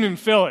time, they didn't even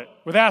fill it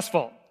with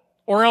asphalt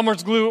or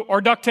Elmer's glue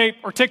or duct tape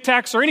or Tic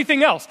Tacs or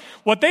anything else.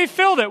 What they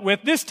filled it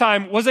with this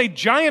time was a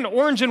giant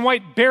orange and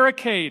white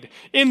barricade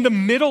in the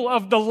middle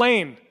of the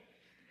lane.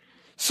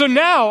 So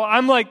now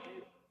I'm like,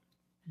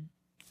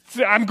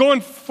 I'm going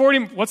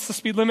 40, what's the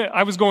speed limit?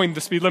 I was going the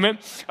speed limit.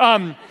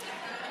 I'm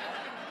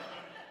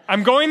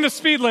going the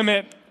speed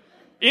limit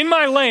in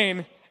my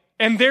lane,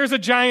 and there's a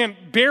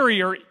giant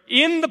barrier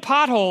in the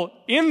pothole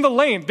in the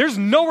lane. There's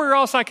nowhere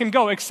else I can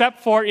go except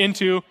for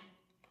into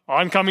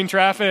oncoming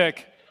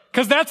traffic.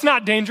 Because that's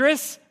not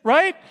dangerous,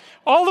 right?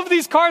 All of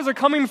these cars are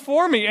coming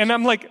for me. And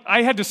I'm like,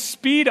 I had to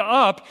speed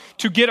up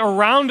to get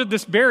around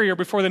this barrier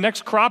before the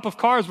next crop of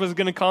cars was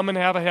going to come and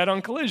have a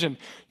head-on collision.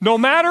 No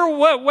matter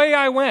what way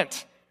I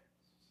went,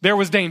 there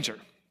was danger.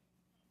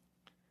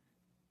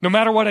 No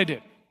matter what I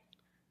did.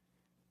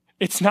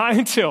 It's not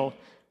until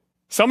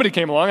somebody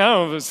came along, I don't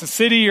know if it was the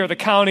city or the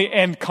county,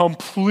 and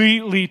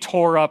completely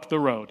tore up the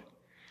road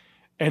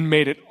and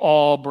made it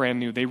all brand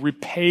new. They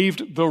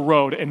repaved the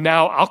road, and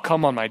now I'll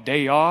come on my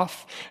day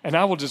off, and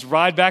I will just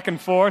ride back and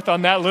forth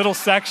on that little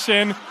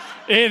section.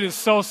 It is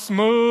so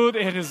smooth.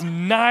 It is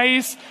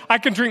nice. I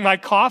can drink my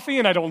coffee,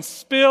 and I don't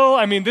spill.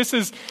 This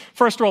is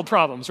first world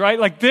problems, right?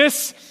 Like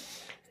this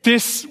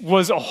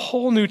was a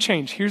whole new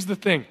change. Here's the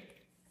thing.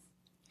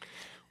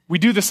 We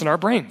do this in our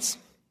brains.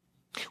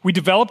 We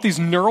develop these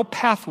neural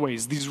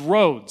pathways, these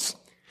roads,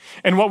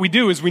 And what we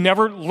do is we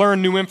never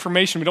learn new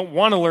information. We don't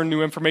want to learn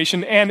new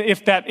information. And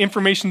if that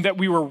information that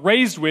we were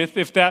raised with,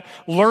 if that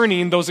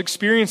learning, those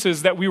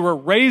experiences that we were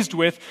raised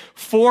with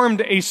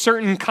formed a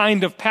certain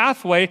kind of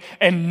pathway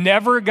and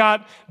never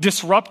got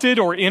disrupted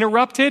or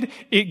interrupted,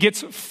 it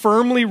gets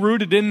firmly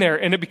rooted in there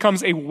and it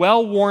becomes a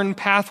well-worn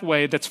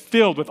pathway that's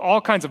filled with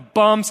all kinds of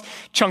bumps,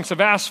 chunks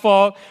of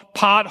asphalt,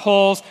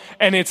 potholes,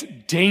 and it's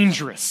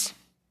dangerous.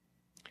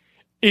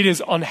 It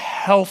is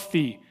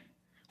unhealthy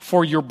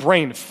for your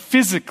brain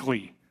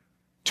physically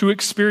to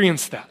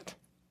experience that.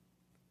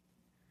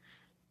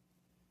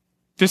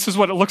 This is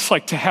what it looks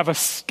like to have a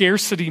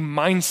scarcity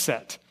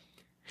mindset,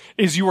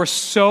 is you are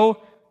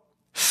so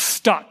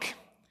stuck,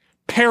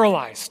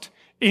 paralyzed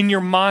in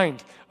your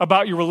mind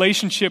about your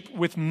relationship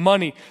with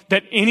money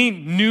that any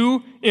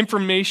new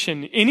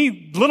information,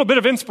 any little bit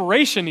of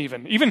inspiration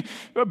even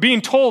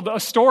being told a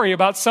story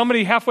about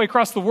somebody halfway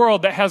across the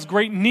world that has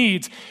great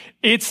needs,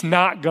 it's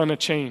not going to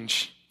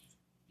change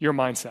your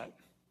mindset.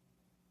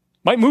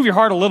 Might move your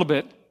heart a little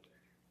bit,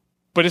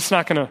 but it's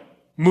not going to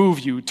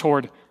move you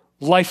toward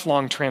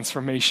lifelong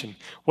transformation.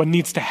 What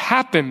needs to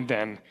happen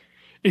then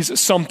is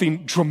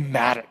something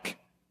dramatic.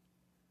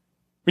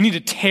 We need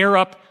to tear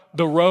up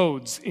the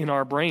roads in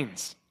our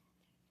brains.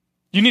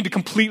 You need to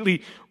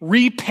completely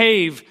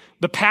repave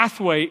the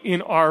pathway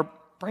in our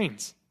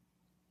brains.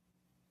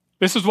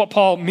 This is what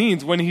Paul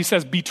means when he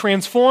says, be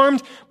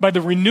transformed by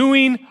the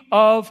renewing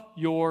of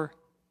your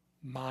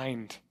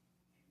mind.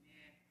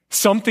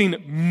 Something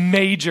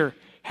major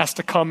has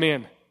to come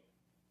in.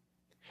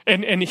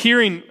 And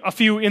hearing a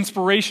few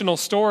inspirational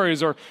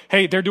stories or,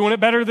 hey, they're doing it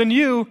better than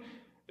you,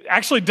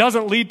 actually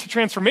doesn't lead to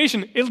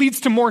transformation. It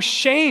leads to more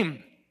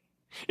shame.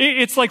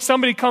 It's like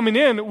somebody coming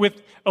in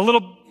with a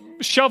little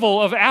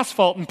shovel of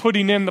asphalt and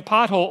putting in the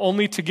pothole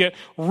only to get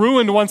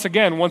ruined once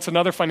again once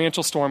another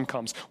financial storm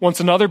comes, once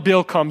another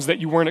bill comes that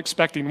you weren't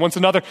expecting, once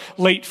another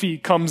late fee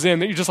comes in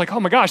that you're just like, oh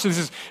my gosh,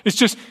 it's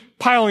just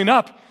piling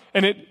up.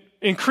 And it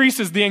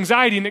increases the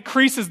anxiety and it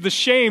increases the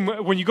shame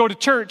when you go to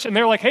church and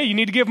they're like, hey, you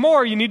need to give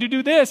more, you need to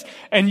do this.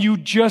 And you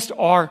just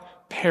are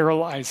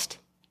paralyzed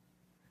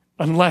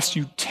unless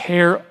you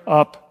tear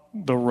up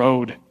the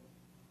road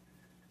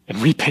and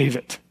repave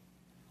it.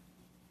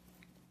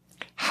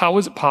 How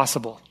is it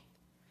possible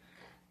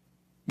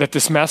that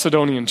this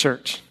Macedonian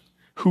church,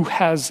 who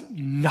has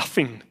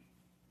nothing,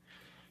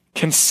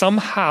 can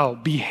somehow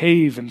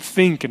behave and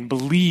think and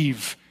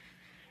believe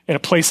in a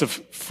place of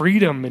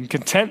freedom and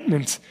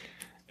contentment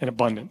and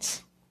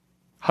abundance?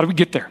 How do we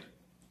get there?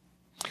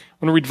 I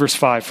want to read verse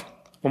 5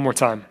 one more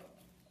time.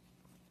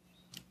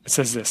 It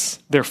says this: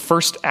 their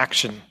first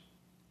action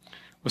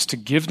was to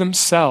give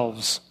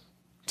themselves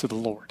to the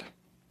Lord.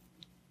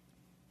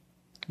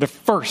 The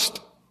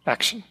first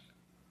action,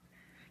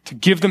 to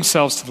give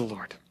themselves to the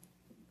Lord.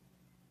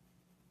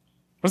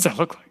 What does that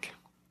look like?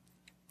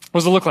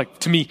 What does it look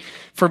like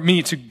for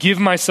me to give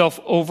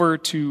myself over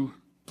to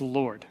the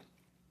Lord?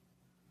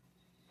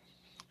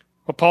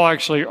 Well, Paul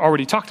actually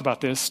already talked about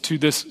this to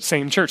this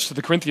same church, to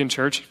the Corinthian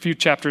church, a few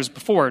chapters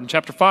before. In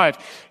chapter 5,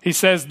 he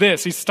says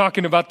this. He's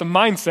talking about the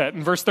mindset.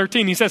 In verse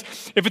 13, he says,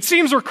 if it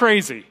seems we're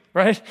crazy,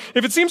 right?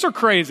 If it seems we're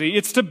crazy,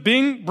 it's to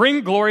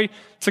bring glory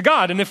to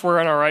God. And if we're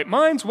in our right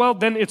minds, well,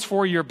 then it's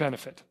for your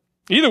benefit.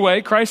 Either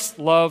way, Christ's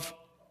love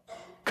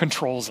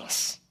controls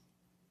us.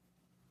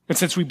 And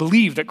since we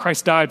believe that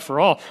Christ died for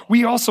all,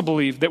 we also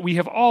believe that we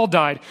have all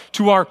died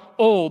to our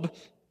old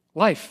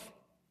life.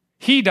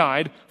 He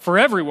died for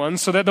everyone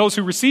so that those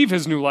who receive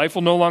his new life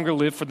will no longer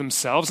live for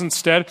themselves.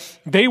 Instead,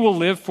 they will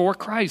live for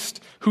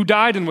Christ, who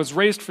died and was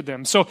raised for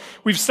them. So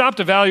we've stopped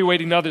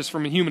evaluating others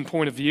from a human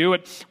point of view.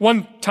 At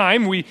one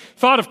time, we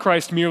thought of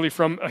Christ merely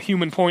from a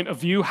human point of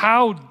view.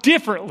 How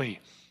differently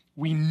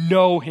we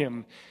know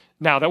him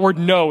now. That word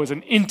know is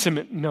an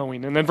intimate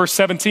knowing. And then verse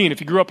 17, if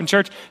you grew up in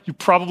church, you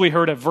probably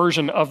heard a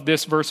version of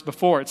this verse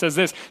before. It says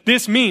this: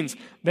 this means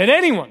that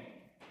anyone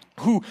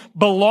who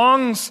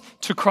belongs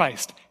to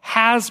Christ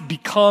has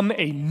become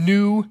a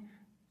new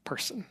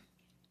person.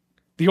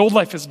 The old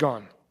life is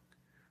gone.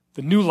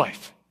 The new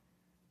life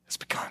has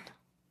begun.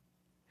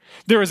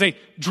 There is a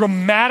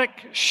dramatic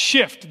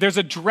shift. There's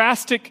a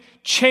drastic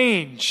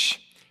change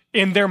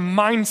in their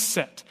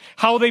mindset,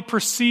 how they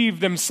perceive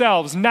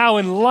themselves now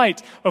in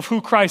light of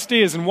who Christ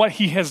is and what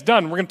he has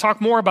done. We're going to talk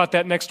more about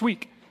that next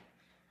week.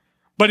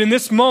 But in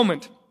this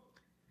moment,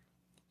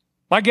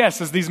 my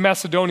guess is these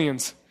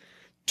Macedonians,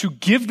 to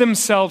give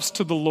themselves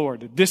to the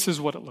Lord, this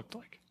is what it looked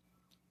like.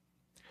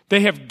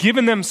 They have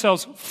given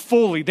themselves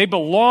fully. They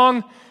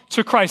belong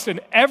to Christ, and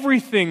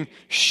everything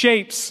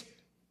shapes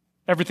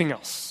everything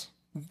else.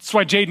 That's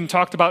why Jaden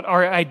talked about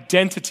our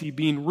identity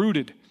being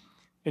rooted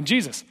in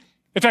Jesus.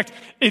 In fact,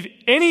 if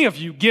any of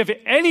you give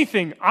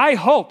anything, I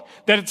hope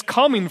that it's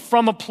coming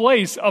from a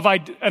place of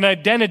an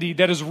identity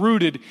that is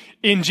rooted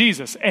in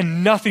Jesus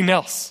and nothing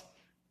else.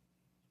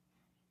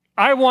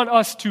 I want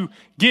us to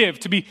give,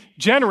 to be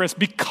generous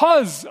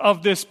because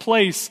of this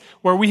place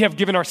where we have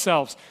given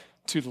ourselves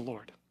to the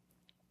Lord.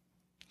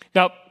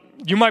 Now,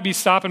 you might be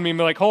stopping me and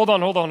be like, hold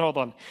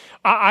on.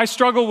 I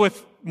struggle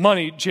with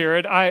money,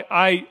 Jared.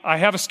 I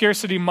have a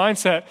scarcity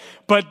mindset,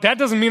 but that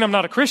doesn't mean I'm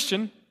not a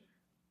Christian.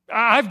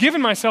 I've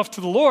given myself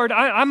to the Lord.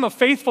 I'm a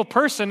faithful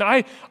person.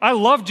 I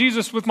love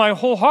Jesus with my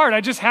whole heart.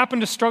 I just happen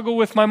to struggle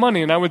with my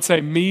money. And I would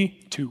say, me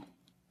too.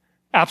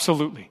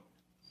 Absolutely.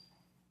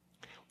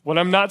 What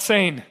I'm not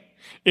saying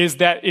is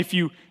that if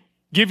you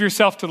give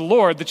yourself to the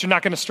Lord, that you're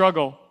not going to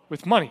struggle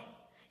with money.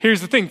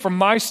 Here's the thing. From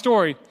my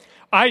story,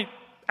 I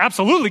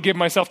absolutely give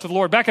myself to the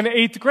Lord. Back in the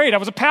 8th grade, I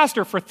was a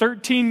pastor for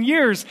 13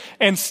 years,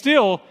 and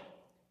still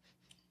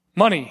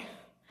money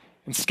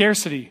and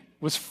scarcity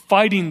was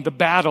fighting the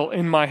battle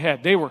in my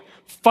head. They were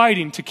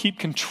fighting to keep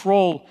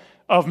control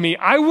of me.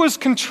 I was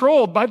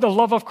controlled by the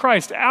love of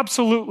Christ,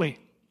 absolutely.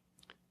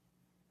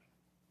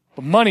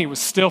 But money was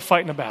still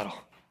fighting a battle,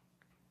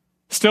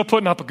 still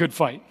putting up a good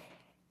fight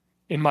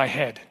in my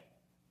head.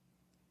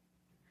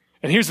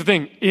 And here's the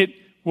thing, it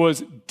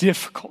was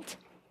difficult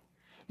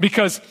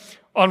because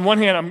on one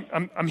hand,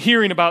 I'm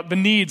hearing about the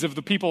needs of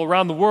the people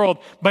around the world,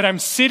 but I'm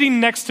sitting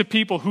next to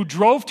people who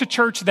drove to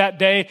church that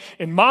day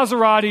in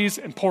Maseratis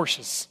and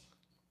Porsches.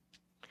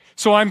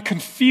 So I'm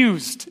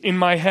confused in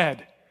my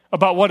head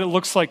about what it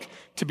looks like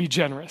to be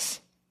generous.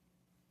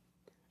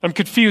 I'm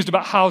confused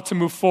about how to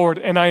move forward,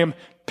 and I am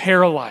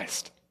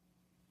paralyzed.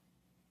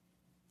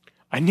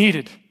 I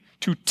needed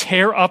to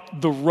tear up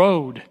the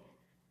road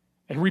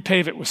and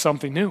repave it with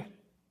something new.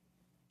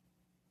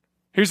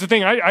 Here's the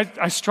thing,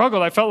 I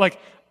struggled. I felt like,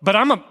 but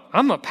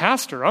I'm a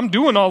pastor. I'm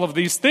doing all of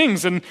these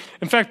things. And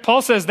in fact,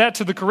 Paul says that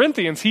to the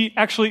Corinthians. He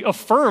actually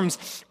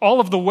affirms all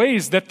of the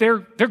ways that they're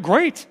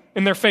great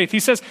in their faith. He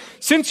says,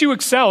 since you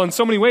excel in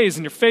so many ways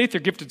in your faith,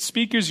 your gifted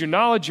speakers, your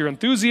knowledge, your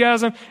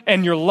enthusiasm,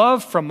 and your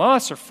love from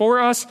us or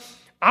for us,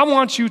 I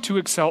want you to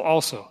excel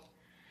also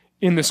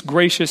in this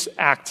gracious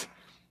act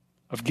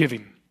of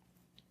giving.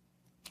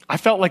 I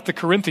felt like the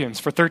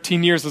Corinthians for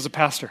 13 years as a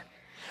pastor.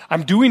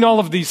 I'm doing all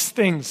of these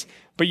things,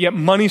 but yet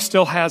money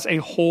still has a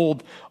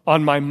hold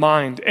on my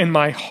mind and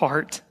my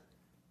heart.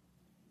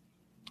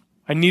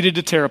 I needed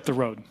to tear up the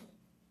road.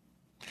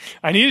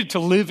 I needed to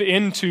live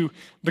into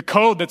the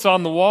code that's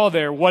on the wall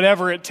there,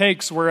 whatever it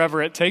takes,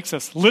 wherever it takes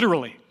us.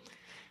 Literally.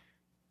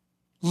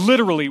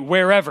 Literally,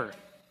 wherever. You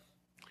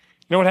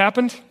know what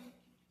happened?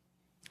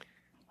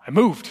 I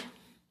moved.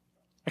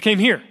 I came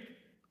here.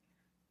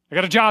 I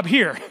got a job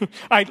here.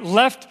 I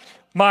left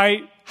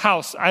my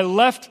house. I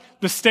left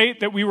the state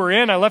that we were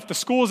in. I left the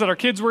schools that our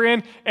kids were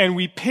in, and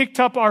we picked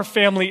up our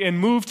family and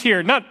moved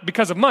here, not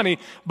because of money,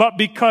 but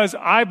because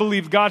I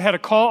believe God had a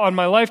call on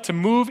my life to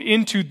move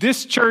into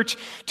this church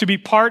to be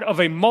part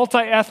of a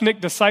multi-ethnic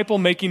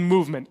disciple-making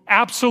movement.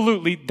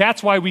 Absolutely,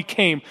 that's why we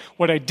came.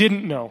 What I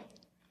didn't know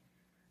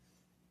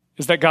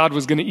is that God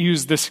was going to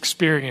use this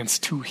experience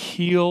to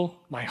heal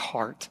my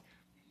heart,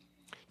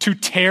 to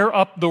tear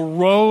up the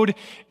road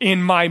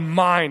in my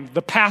mind,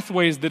 the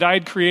pathways that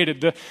I'd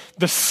created, the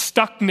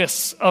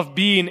stuckness of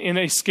being in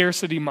a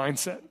scarcity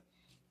mindset.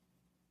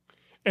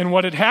 And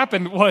what had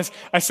happened was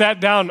I sat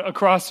down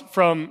across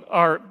from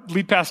our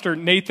lead pastor,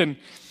 Nathan,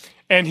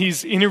 and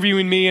he's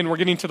interviewing me, and we're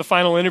getting to the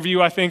final interview,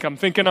 I think. I'm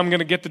thinking I'm going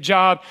to get the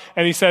job.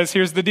 And he says,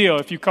 here's the deal.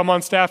 If you come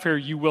on staff here,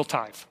 you will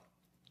tithe.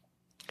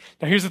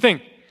 Now, here's the thing.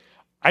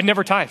 I'd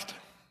never tithed.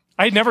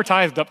 I had never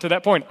tithed up to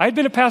that point. I'd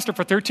been a pastor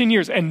for 13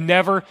 years and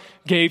never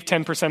gave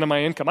 10% of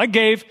my income. I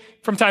gave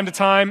from time to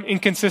time,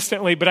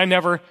 inconsistently, but I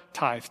never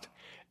tithed.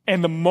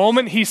 And the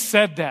moment he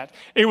said that,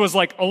 it was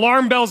like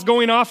alarm bells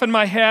going off in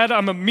my head.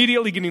 I'm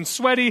immediately getting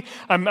sweaty.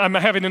 I'm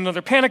having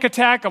another panic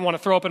attack. I want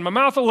to throw up in my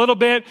mouth a little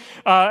bit,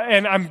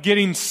 and I'm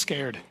getting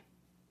scared.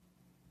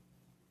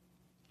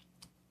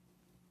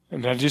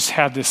 And I just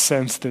had this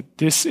sense that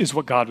this is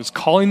what God was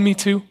calling me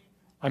to.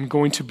 I'm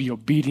going to be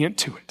obedient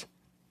to it.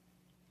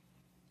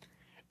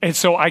 And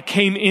so I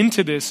came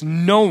into this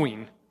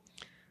knowing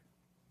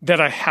that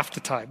I have to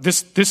tithe.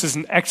 This is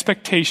an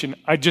expectation.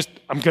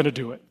 I'm going to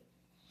do it.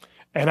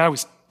 And I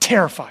was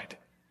terrified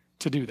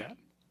to do that.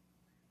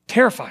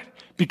 Terrified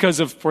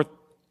because for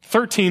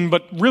 13,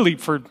 but really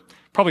for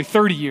probably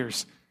 30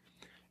 years,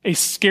 a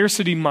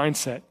scarcity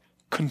mindset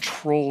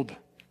controlled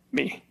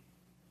me.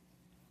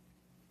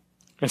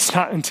 It's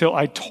not until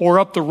I tore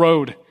up the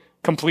road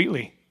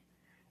completely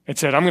and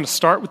said, I'm going to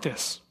start with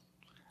this.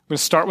 I'm going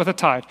to start with a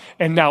tithe.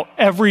 And now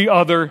every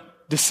other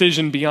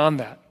decision beyond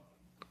that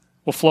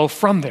will flow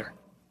from there.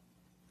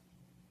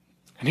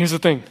 And here's the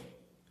thing.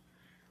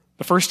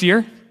 The first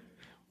year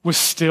was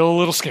still a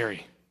little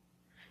scary.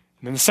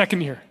 And then the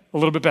second year, a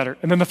little bit better.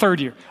 And then the third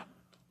year,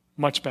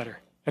 much better.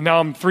 And now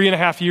I'm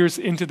 3.5 years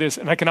into this,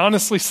 and I can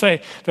honestly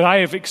say that I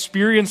have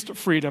experienced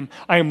freedom.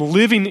 I am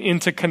living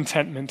into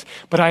contentment,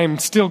 but I am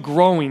still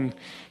growing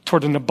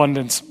toward an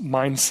abundance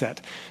mindset.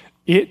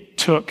 It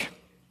took,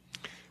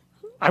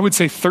 I would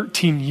say,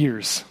 13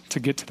 years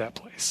to get to that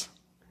place.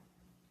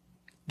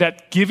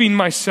 That giving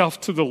myself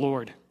to the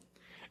Lord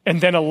and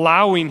then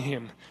allowing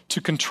Him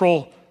to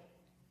control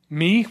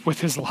me with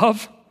His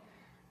love,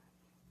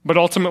 but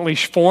ultimately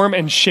form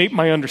and shape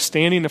my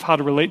understanding of how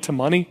to relate to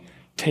money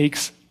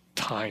takes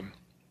time.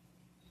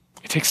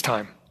 It takes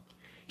time.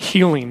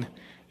 Healing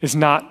is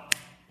not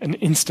an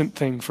instant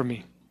thing for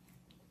me.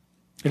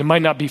 And it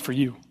might not be for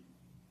you.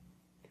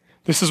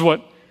 This is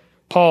what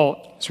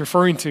Paul is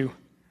referring to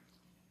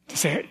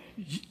say,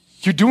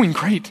 you're doing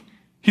great.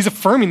 He's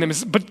affirming them,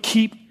 but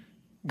keep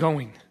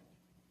going.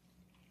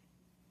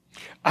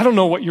 I don't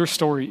know what your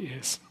story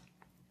is.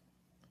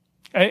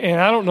 And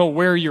I don't know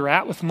where you're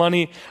at with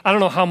money. I don't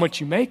know how much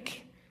you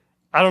make.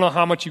 I don't know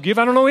how much you give.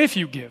 I don't know if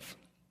you give.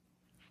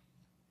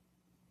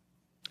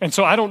 And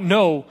so I don't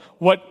know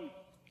what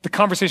the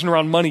conversation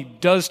around money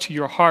does to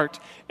your heart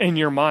and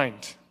your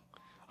mind.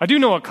 I do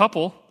know a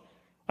couple.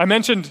 I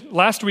mentioned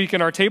last week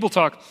in our table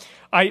talk,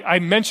 I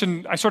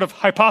sort of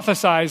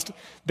hypothesized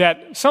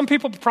that some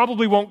people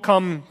probably won't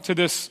come to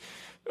this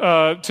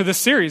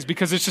series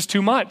because it's just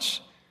too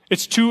much.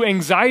 It's too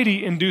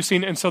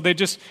anxiety-inducing, and so they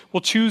just will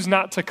choose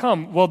not to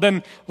come. Well,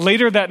 then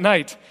later that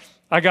night,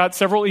 I got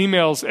several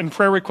emails and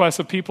prayer requests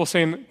of people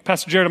saying,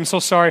 Pastor Jared, I'm so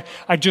sorry,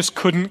 I just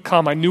couldn't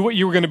come. I knew what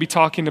you were going to be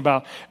talking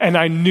about, and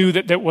I knew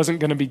that that wasn't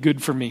going to be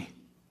good for me,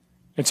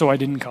 and so I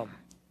didn't come.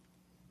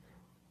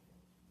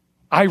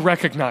 I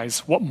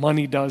recognize what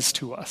money does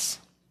to us.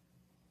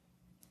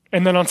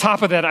 And then on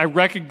top of that, I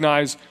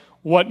recognize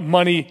what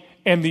money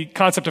and the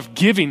concept of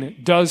giving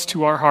does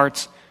to our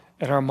hearts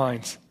and our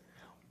minds.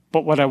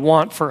 But what I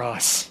want for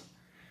us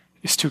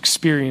is to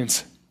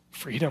experience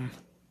freedom.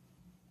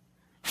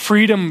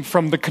 Freedom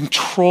from the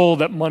control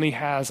that money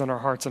has on our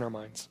hearts and our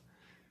minds.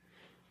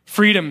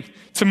 Freedom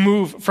to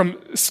move from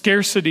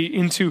scarcity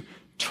into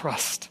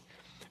trust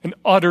and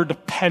utter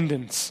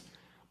dependence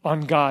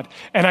on God.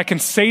 And I can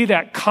say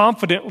that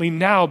confidently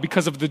now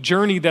because of the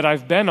journey that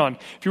I've been on.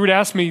 If you were to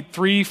ask me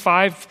 3,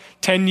 5,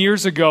 10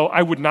 years ago,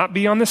 I would not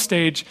be on the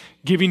stage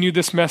giving you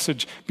this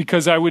message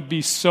because I would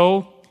be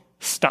so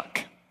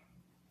stuck.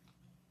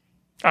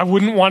 I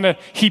wouldn't want to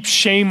heap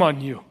shame on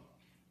you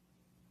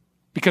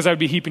because I would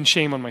be heaping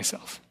shame on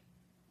myself.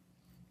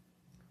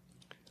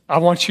 I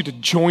want you to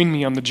join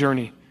me on the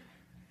journey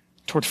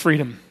toward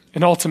freedom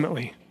and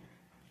ultimately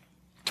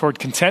toward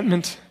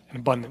contentment and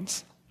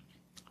abundance.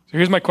 So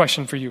here's my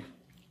question for you.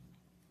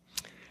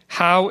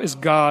 How is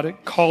God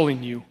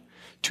calling you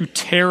to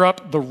tear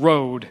up the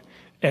road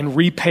and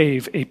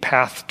repave a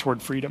path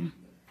toward freedom?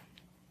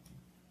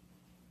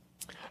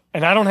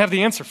 And I don't have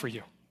the answer for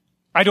you.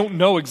 I don't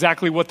know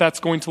exactly what that's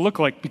going to look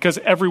like because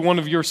every one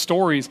of your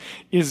stories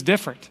is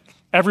different.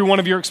 Every one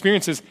of your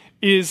experiences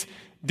is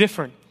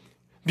different.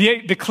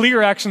 The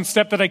clear action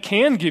step that I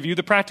can give you,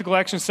 the practical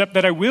action step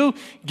that I will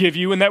give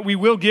you and that we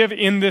will give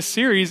in this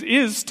series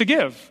is to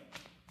give.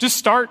 Just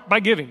start by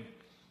giving.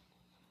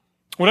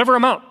 Whatever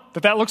amount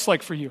that looks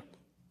like for you.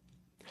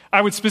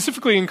 I would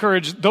specifically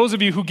encourage those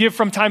of you who give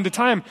from time to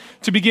time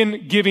to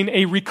begin giving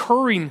a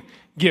recurring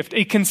gift,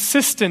 a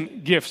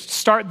consistent gift.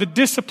 Start the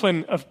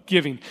discipline of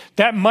giving.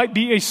 That might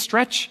be a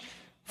stretch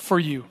for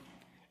you.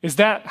 Is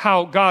that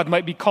how God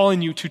might be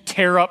calling you to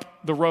tear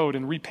up the road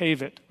and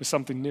repave it with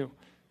something new?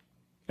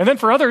 And then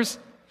for others,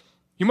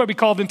 you might be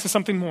called into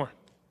something more.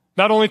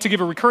 Not only to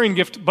give a recurring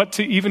gift, but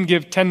to even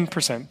give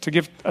 10%, to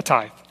give a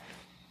tithe,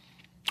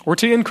 or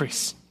to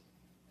increase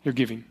your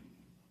giving.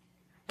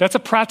 That's a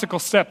practical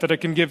step that I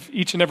can give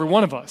each and every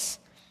one of us.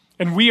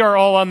 And we are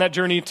all on that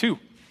journey too.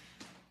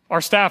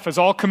 Our staff is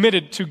all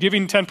committed to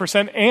giving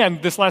 10%,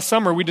 and this last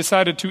summer we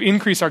decided to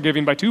increase our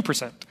giving by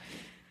 2%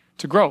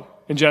 to grow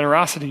in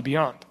generosity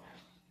beyond.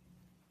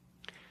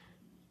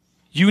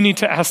 You need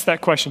to ask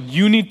that question.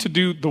 You need to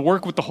do the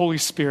work with the Holy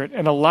Spirit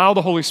and allow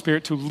the Holy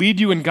Spirit to lead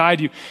you and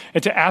guide you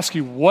and to ask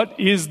you, what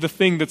is the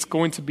thing that's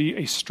going to be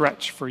a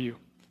stretch for you?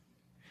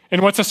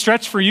 And what's a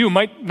stretch for you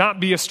might not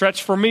be a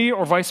stretch for me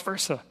or vice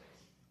versa.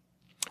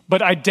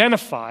 But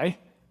identify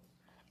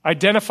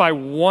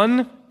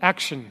one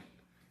action,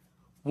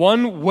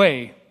 one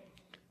way,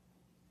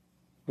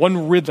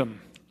 one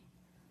rhythm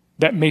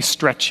that may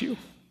stretch you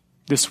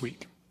this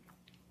week.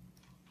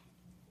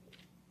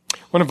 I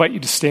want to invite you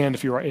to stand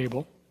if you are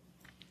able.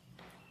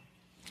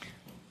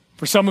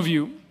 For some of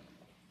you,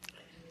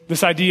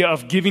 this idea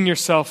of giving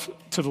yourself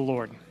to the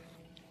Lord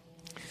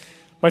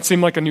might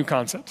seem like a new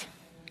concept.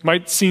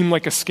 Might seem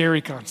like a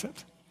scary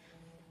concept.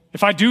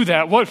 If I do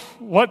that,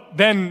 what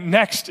then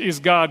next is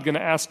God going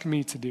to ask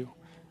me to do?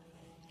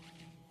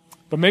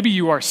 But maybe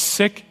you are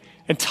sick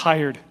and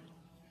tired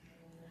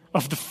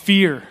of the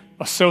fear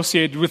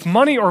associated with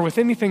money or with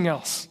anything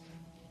else.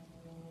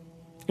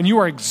 And you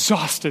are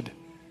exhausted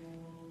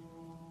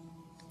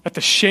at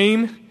the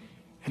shame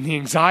and the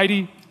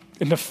anxiety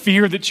and the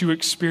fear that you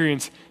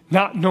experience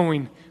not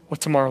knowing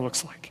what tomorrow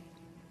looks like.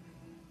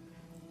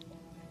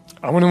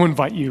 I want to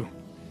invite you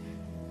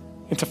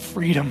into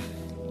freedom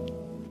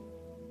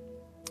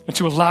and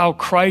to allow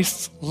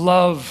Christ's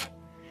love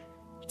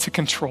to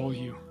control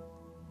you,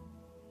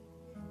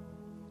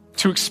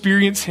 to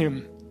experience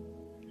Him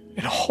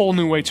in a whole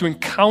new way, to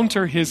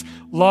encounter His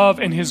love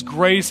and His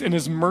grace and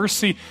His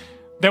mercy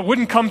that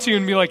wouldn't come to you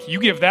and be like, you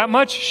give that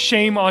much?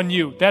 Shame on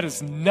you. That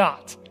is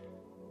not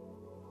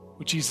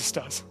what Jesus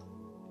does.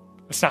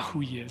 That's not who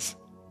He is.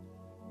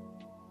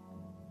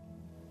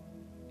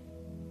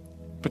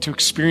 But to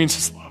experience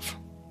His love,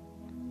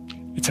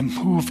 and to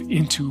move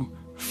into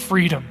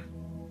freedom.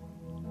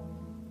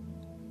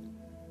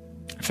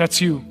 If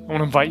that's you, I want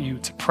to invite you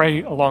to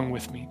pray along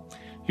with me.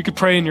 You could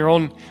pray in your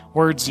own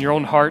words, your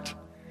own heart,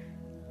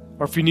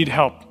 or if you need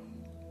help,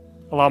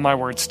 allow my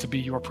words to be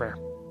your prayer.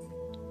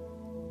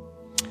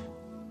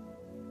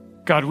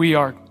 God, we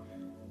are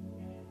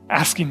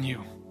asking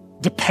you,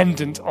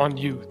 dependent on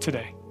you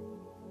today.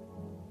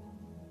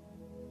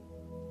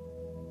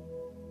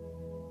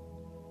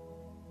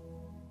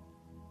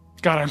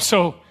 God, I'm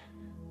so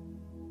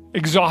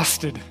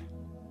exhausted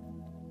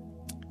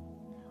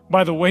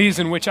by the ways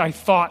in which I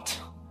thought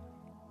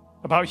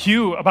about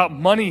you, about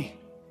money.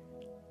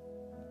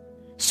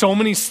 So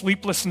many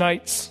sleepless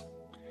nights,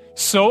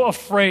 so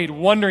afraid,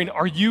 wondering,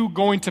 are you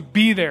going to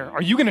be there?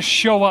 Are you going to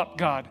show up,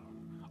 God?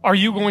 Are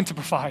you going to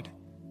provide?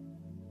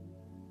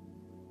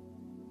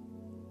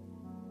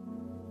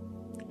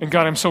 And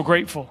God, I'm so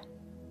grateful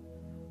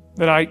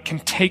that I can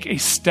take a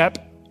step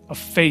of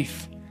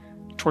faith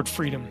toward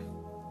freedom,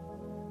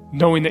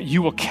 knowing that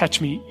you will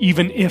catch me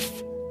even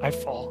if I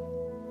fall.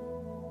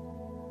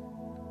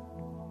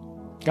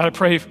 God, I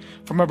pray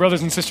for my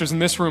brothers and sisters in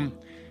this room,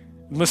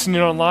 listening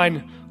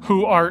online,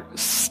 who are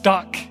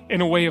stuck in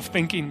a way of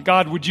thinking.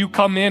 God, would you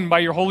come in by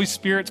your Holy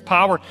Spirit's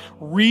power,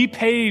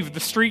 repave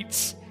the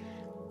streets,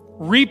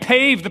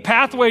 repave the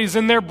pathways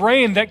in their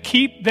brain that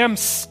keep them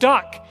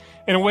stuck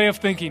in a way of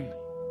thinking.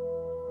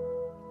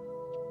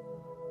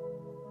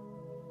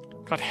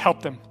 God,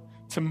 help them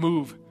to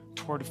move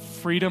toward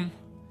freedom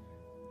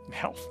and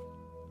health.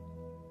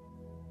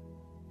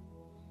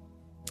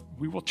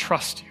 We will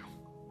trust you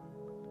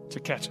to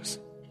catch us.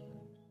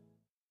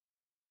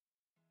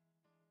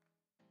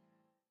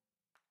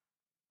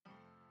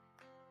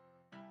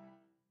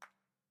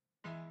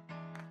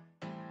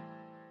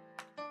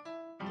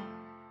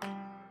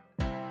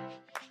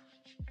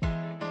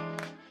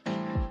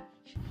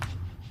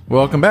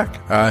 Welcome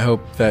back. I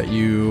hope that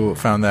you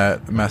found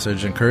that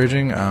message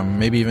encouraging,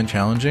 maybe even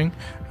challenging.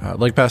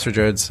 Like Pastor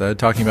Jared said,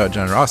 talking about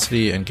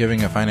generosity and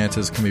giving of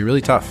finances can be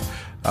really tough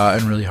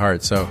and really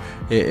hard. So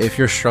if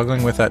you're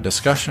struggling with that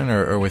discussion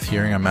or with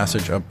hearing a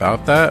message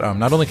about that,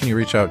 not only can you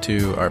reach out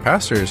to our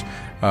pastors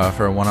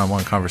for a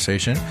one-on-one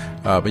conversation,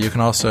 but you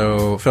can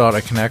also fill out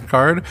a Connect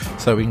card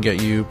so that we can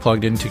get you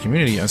plugged into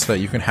community and so that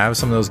you can have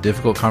some of those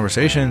difficult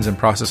conversations and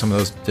process some of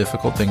those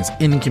difficult things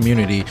in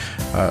community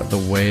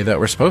the way that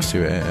we're supposed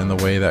to and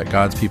the way that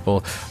God's people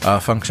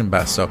function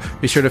best. So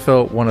be sure to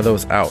fill one of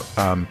those out.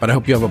 But I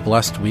hope you have a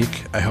blessed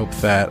week. I hope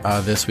that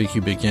this week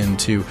you begin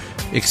to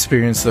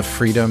experience the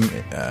freedom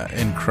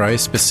in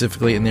Christ,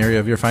 specifically in the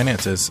area of your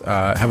finances.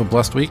 Have a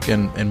blessed week,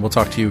 and we'll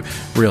talk to you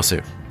real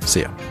soon.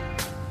 See ya.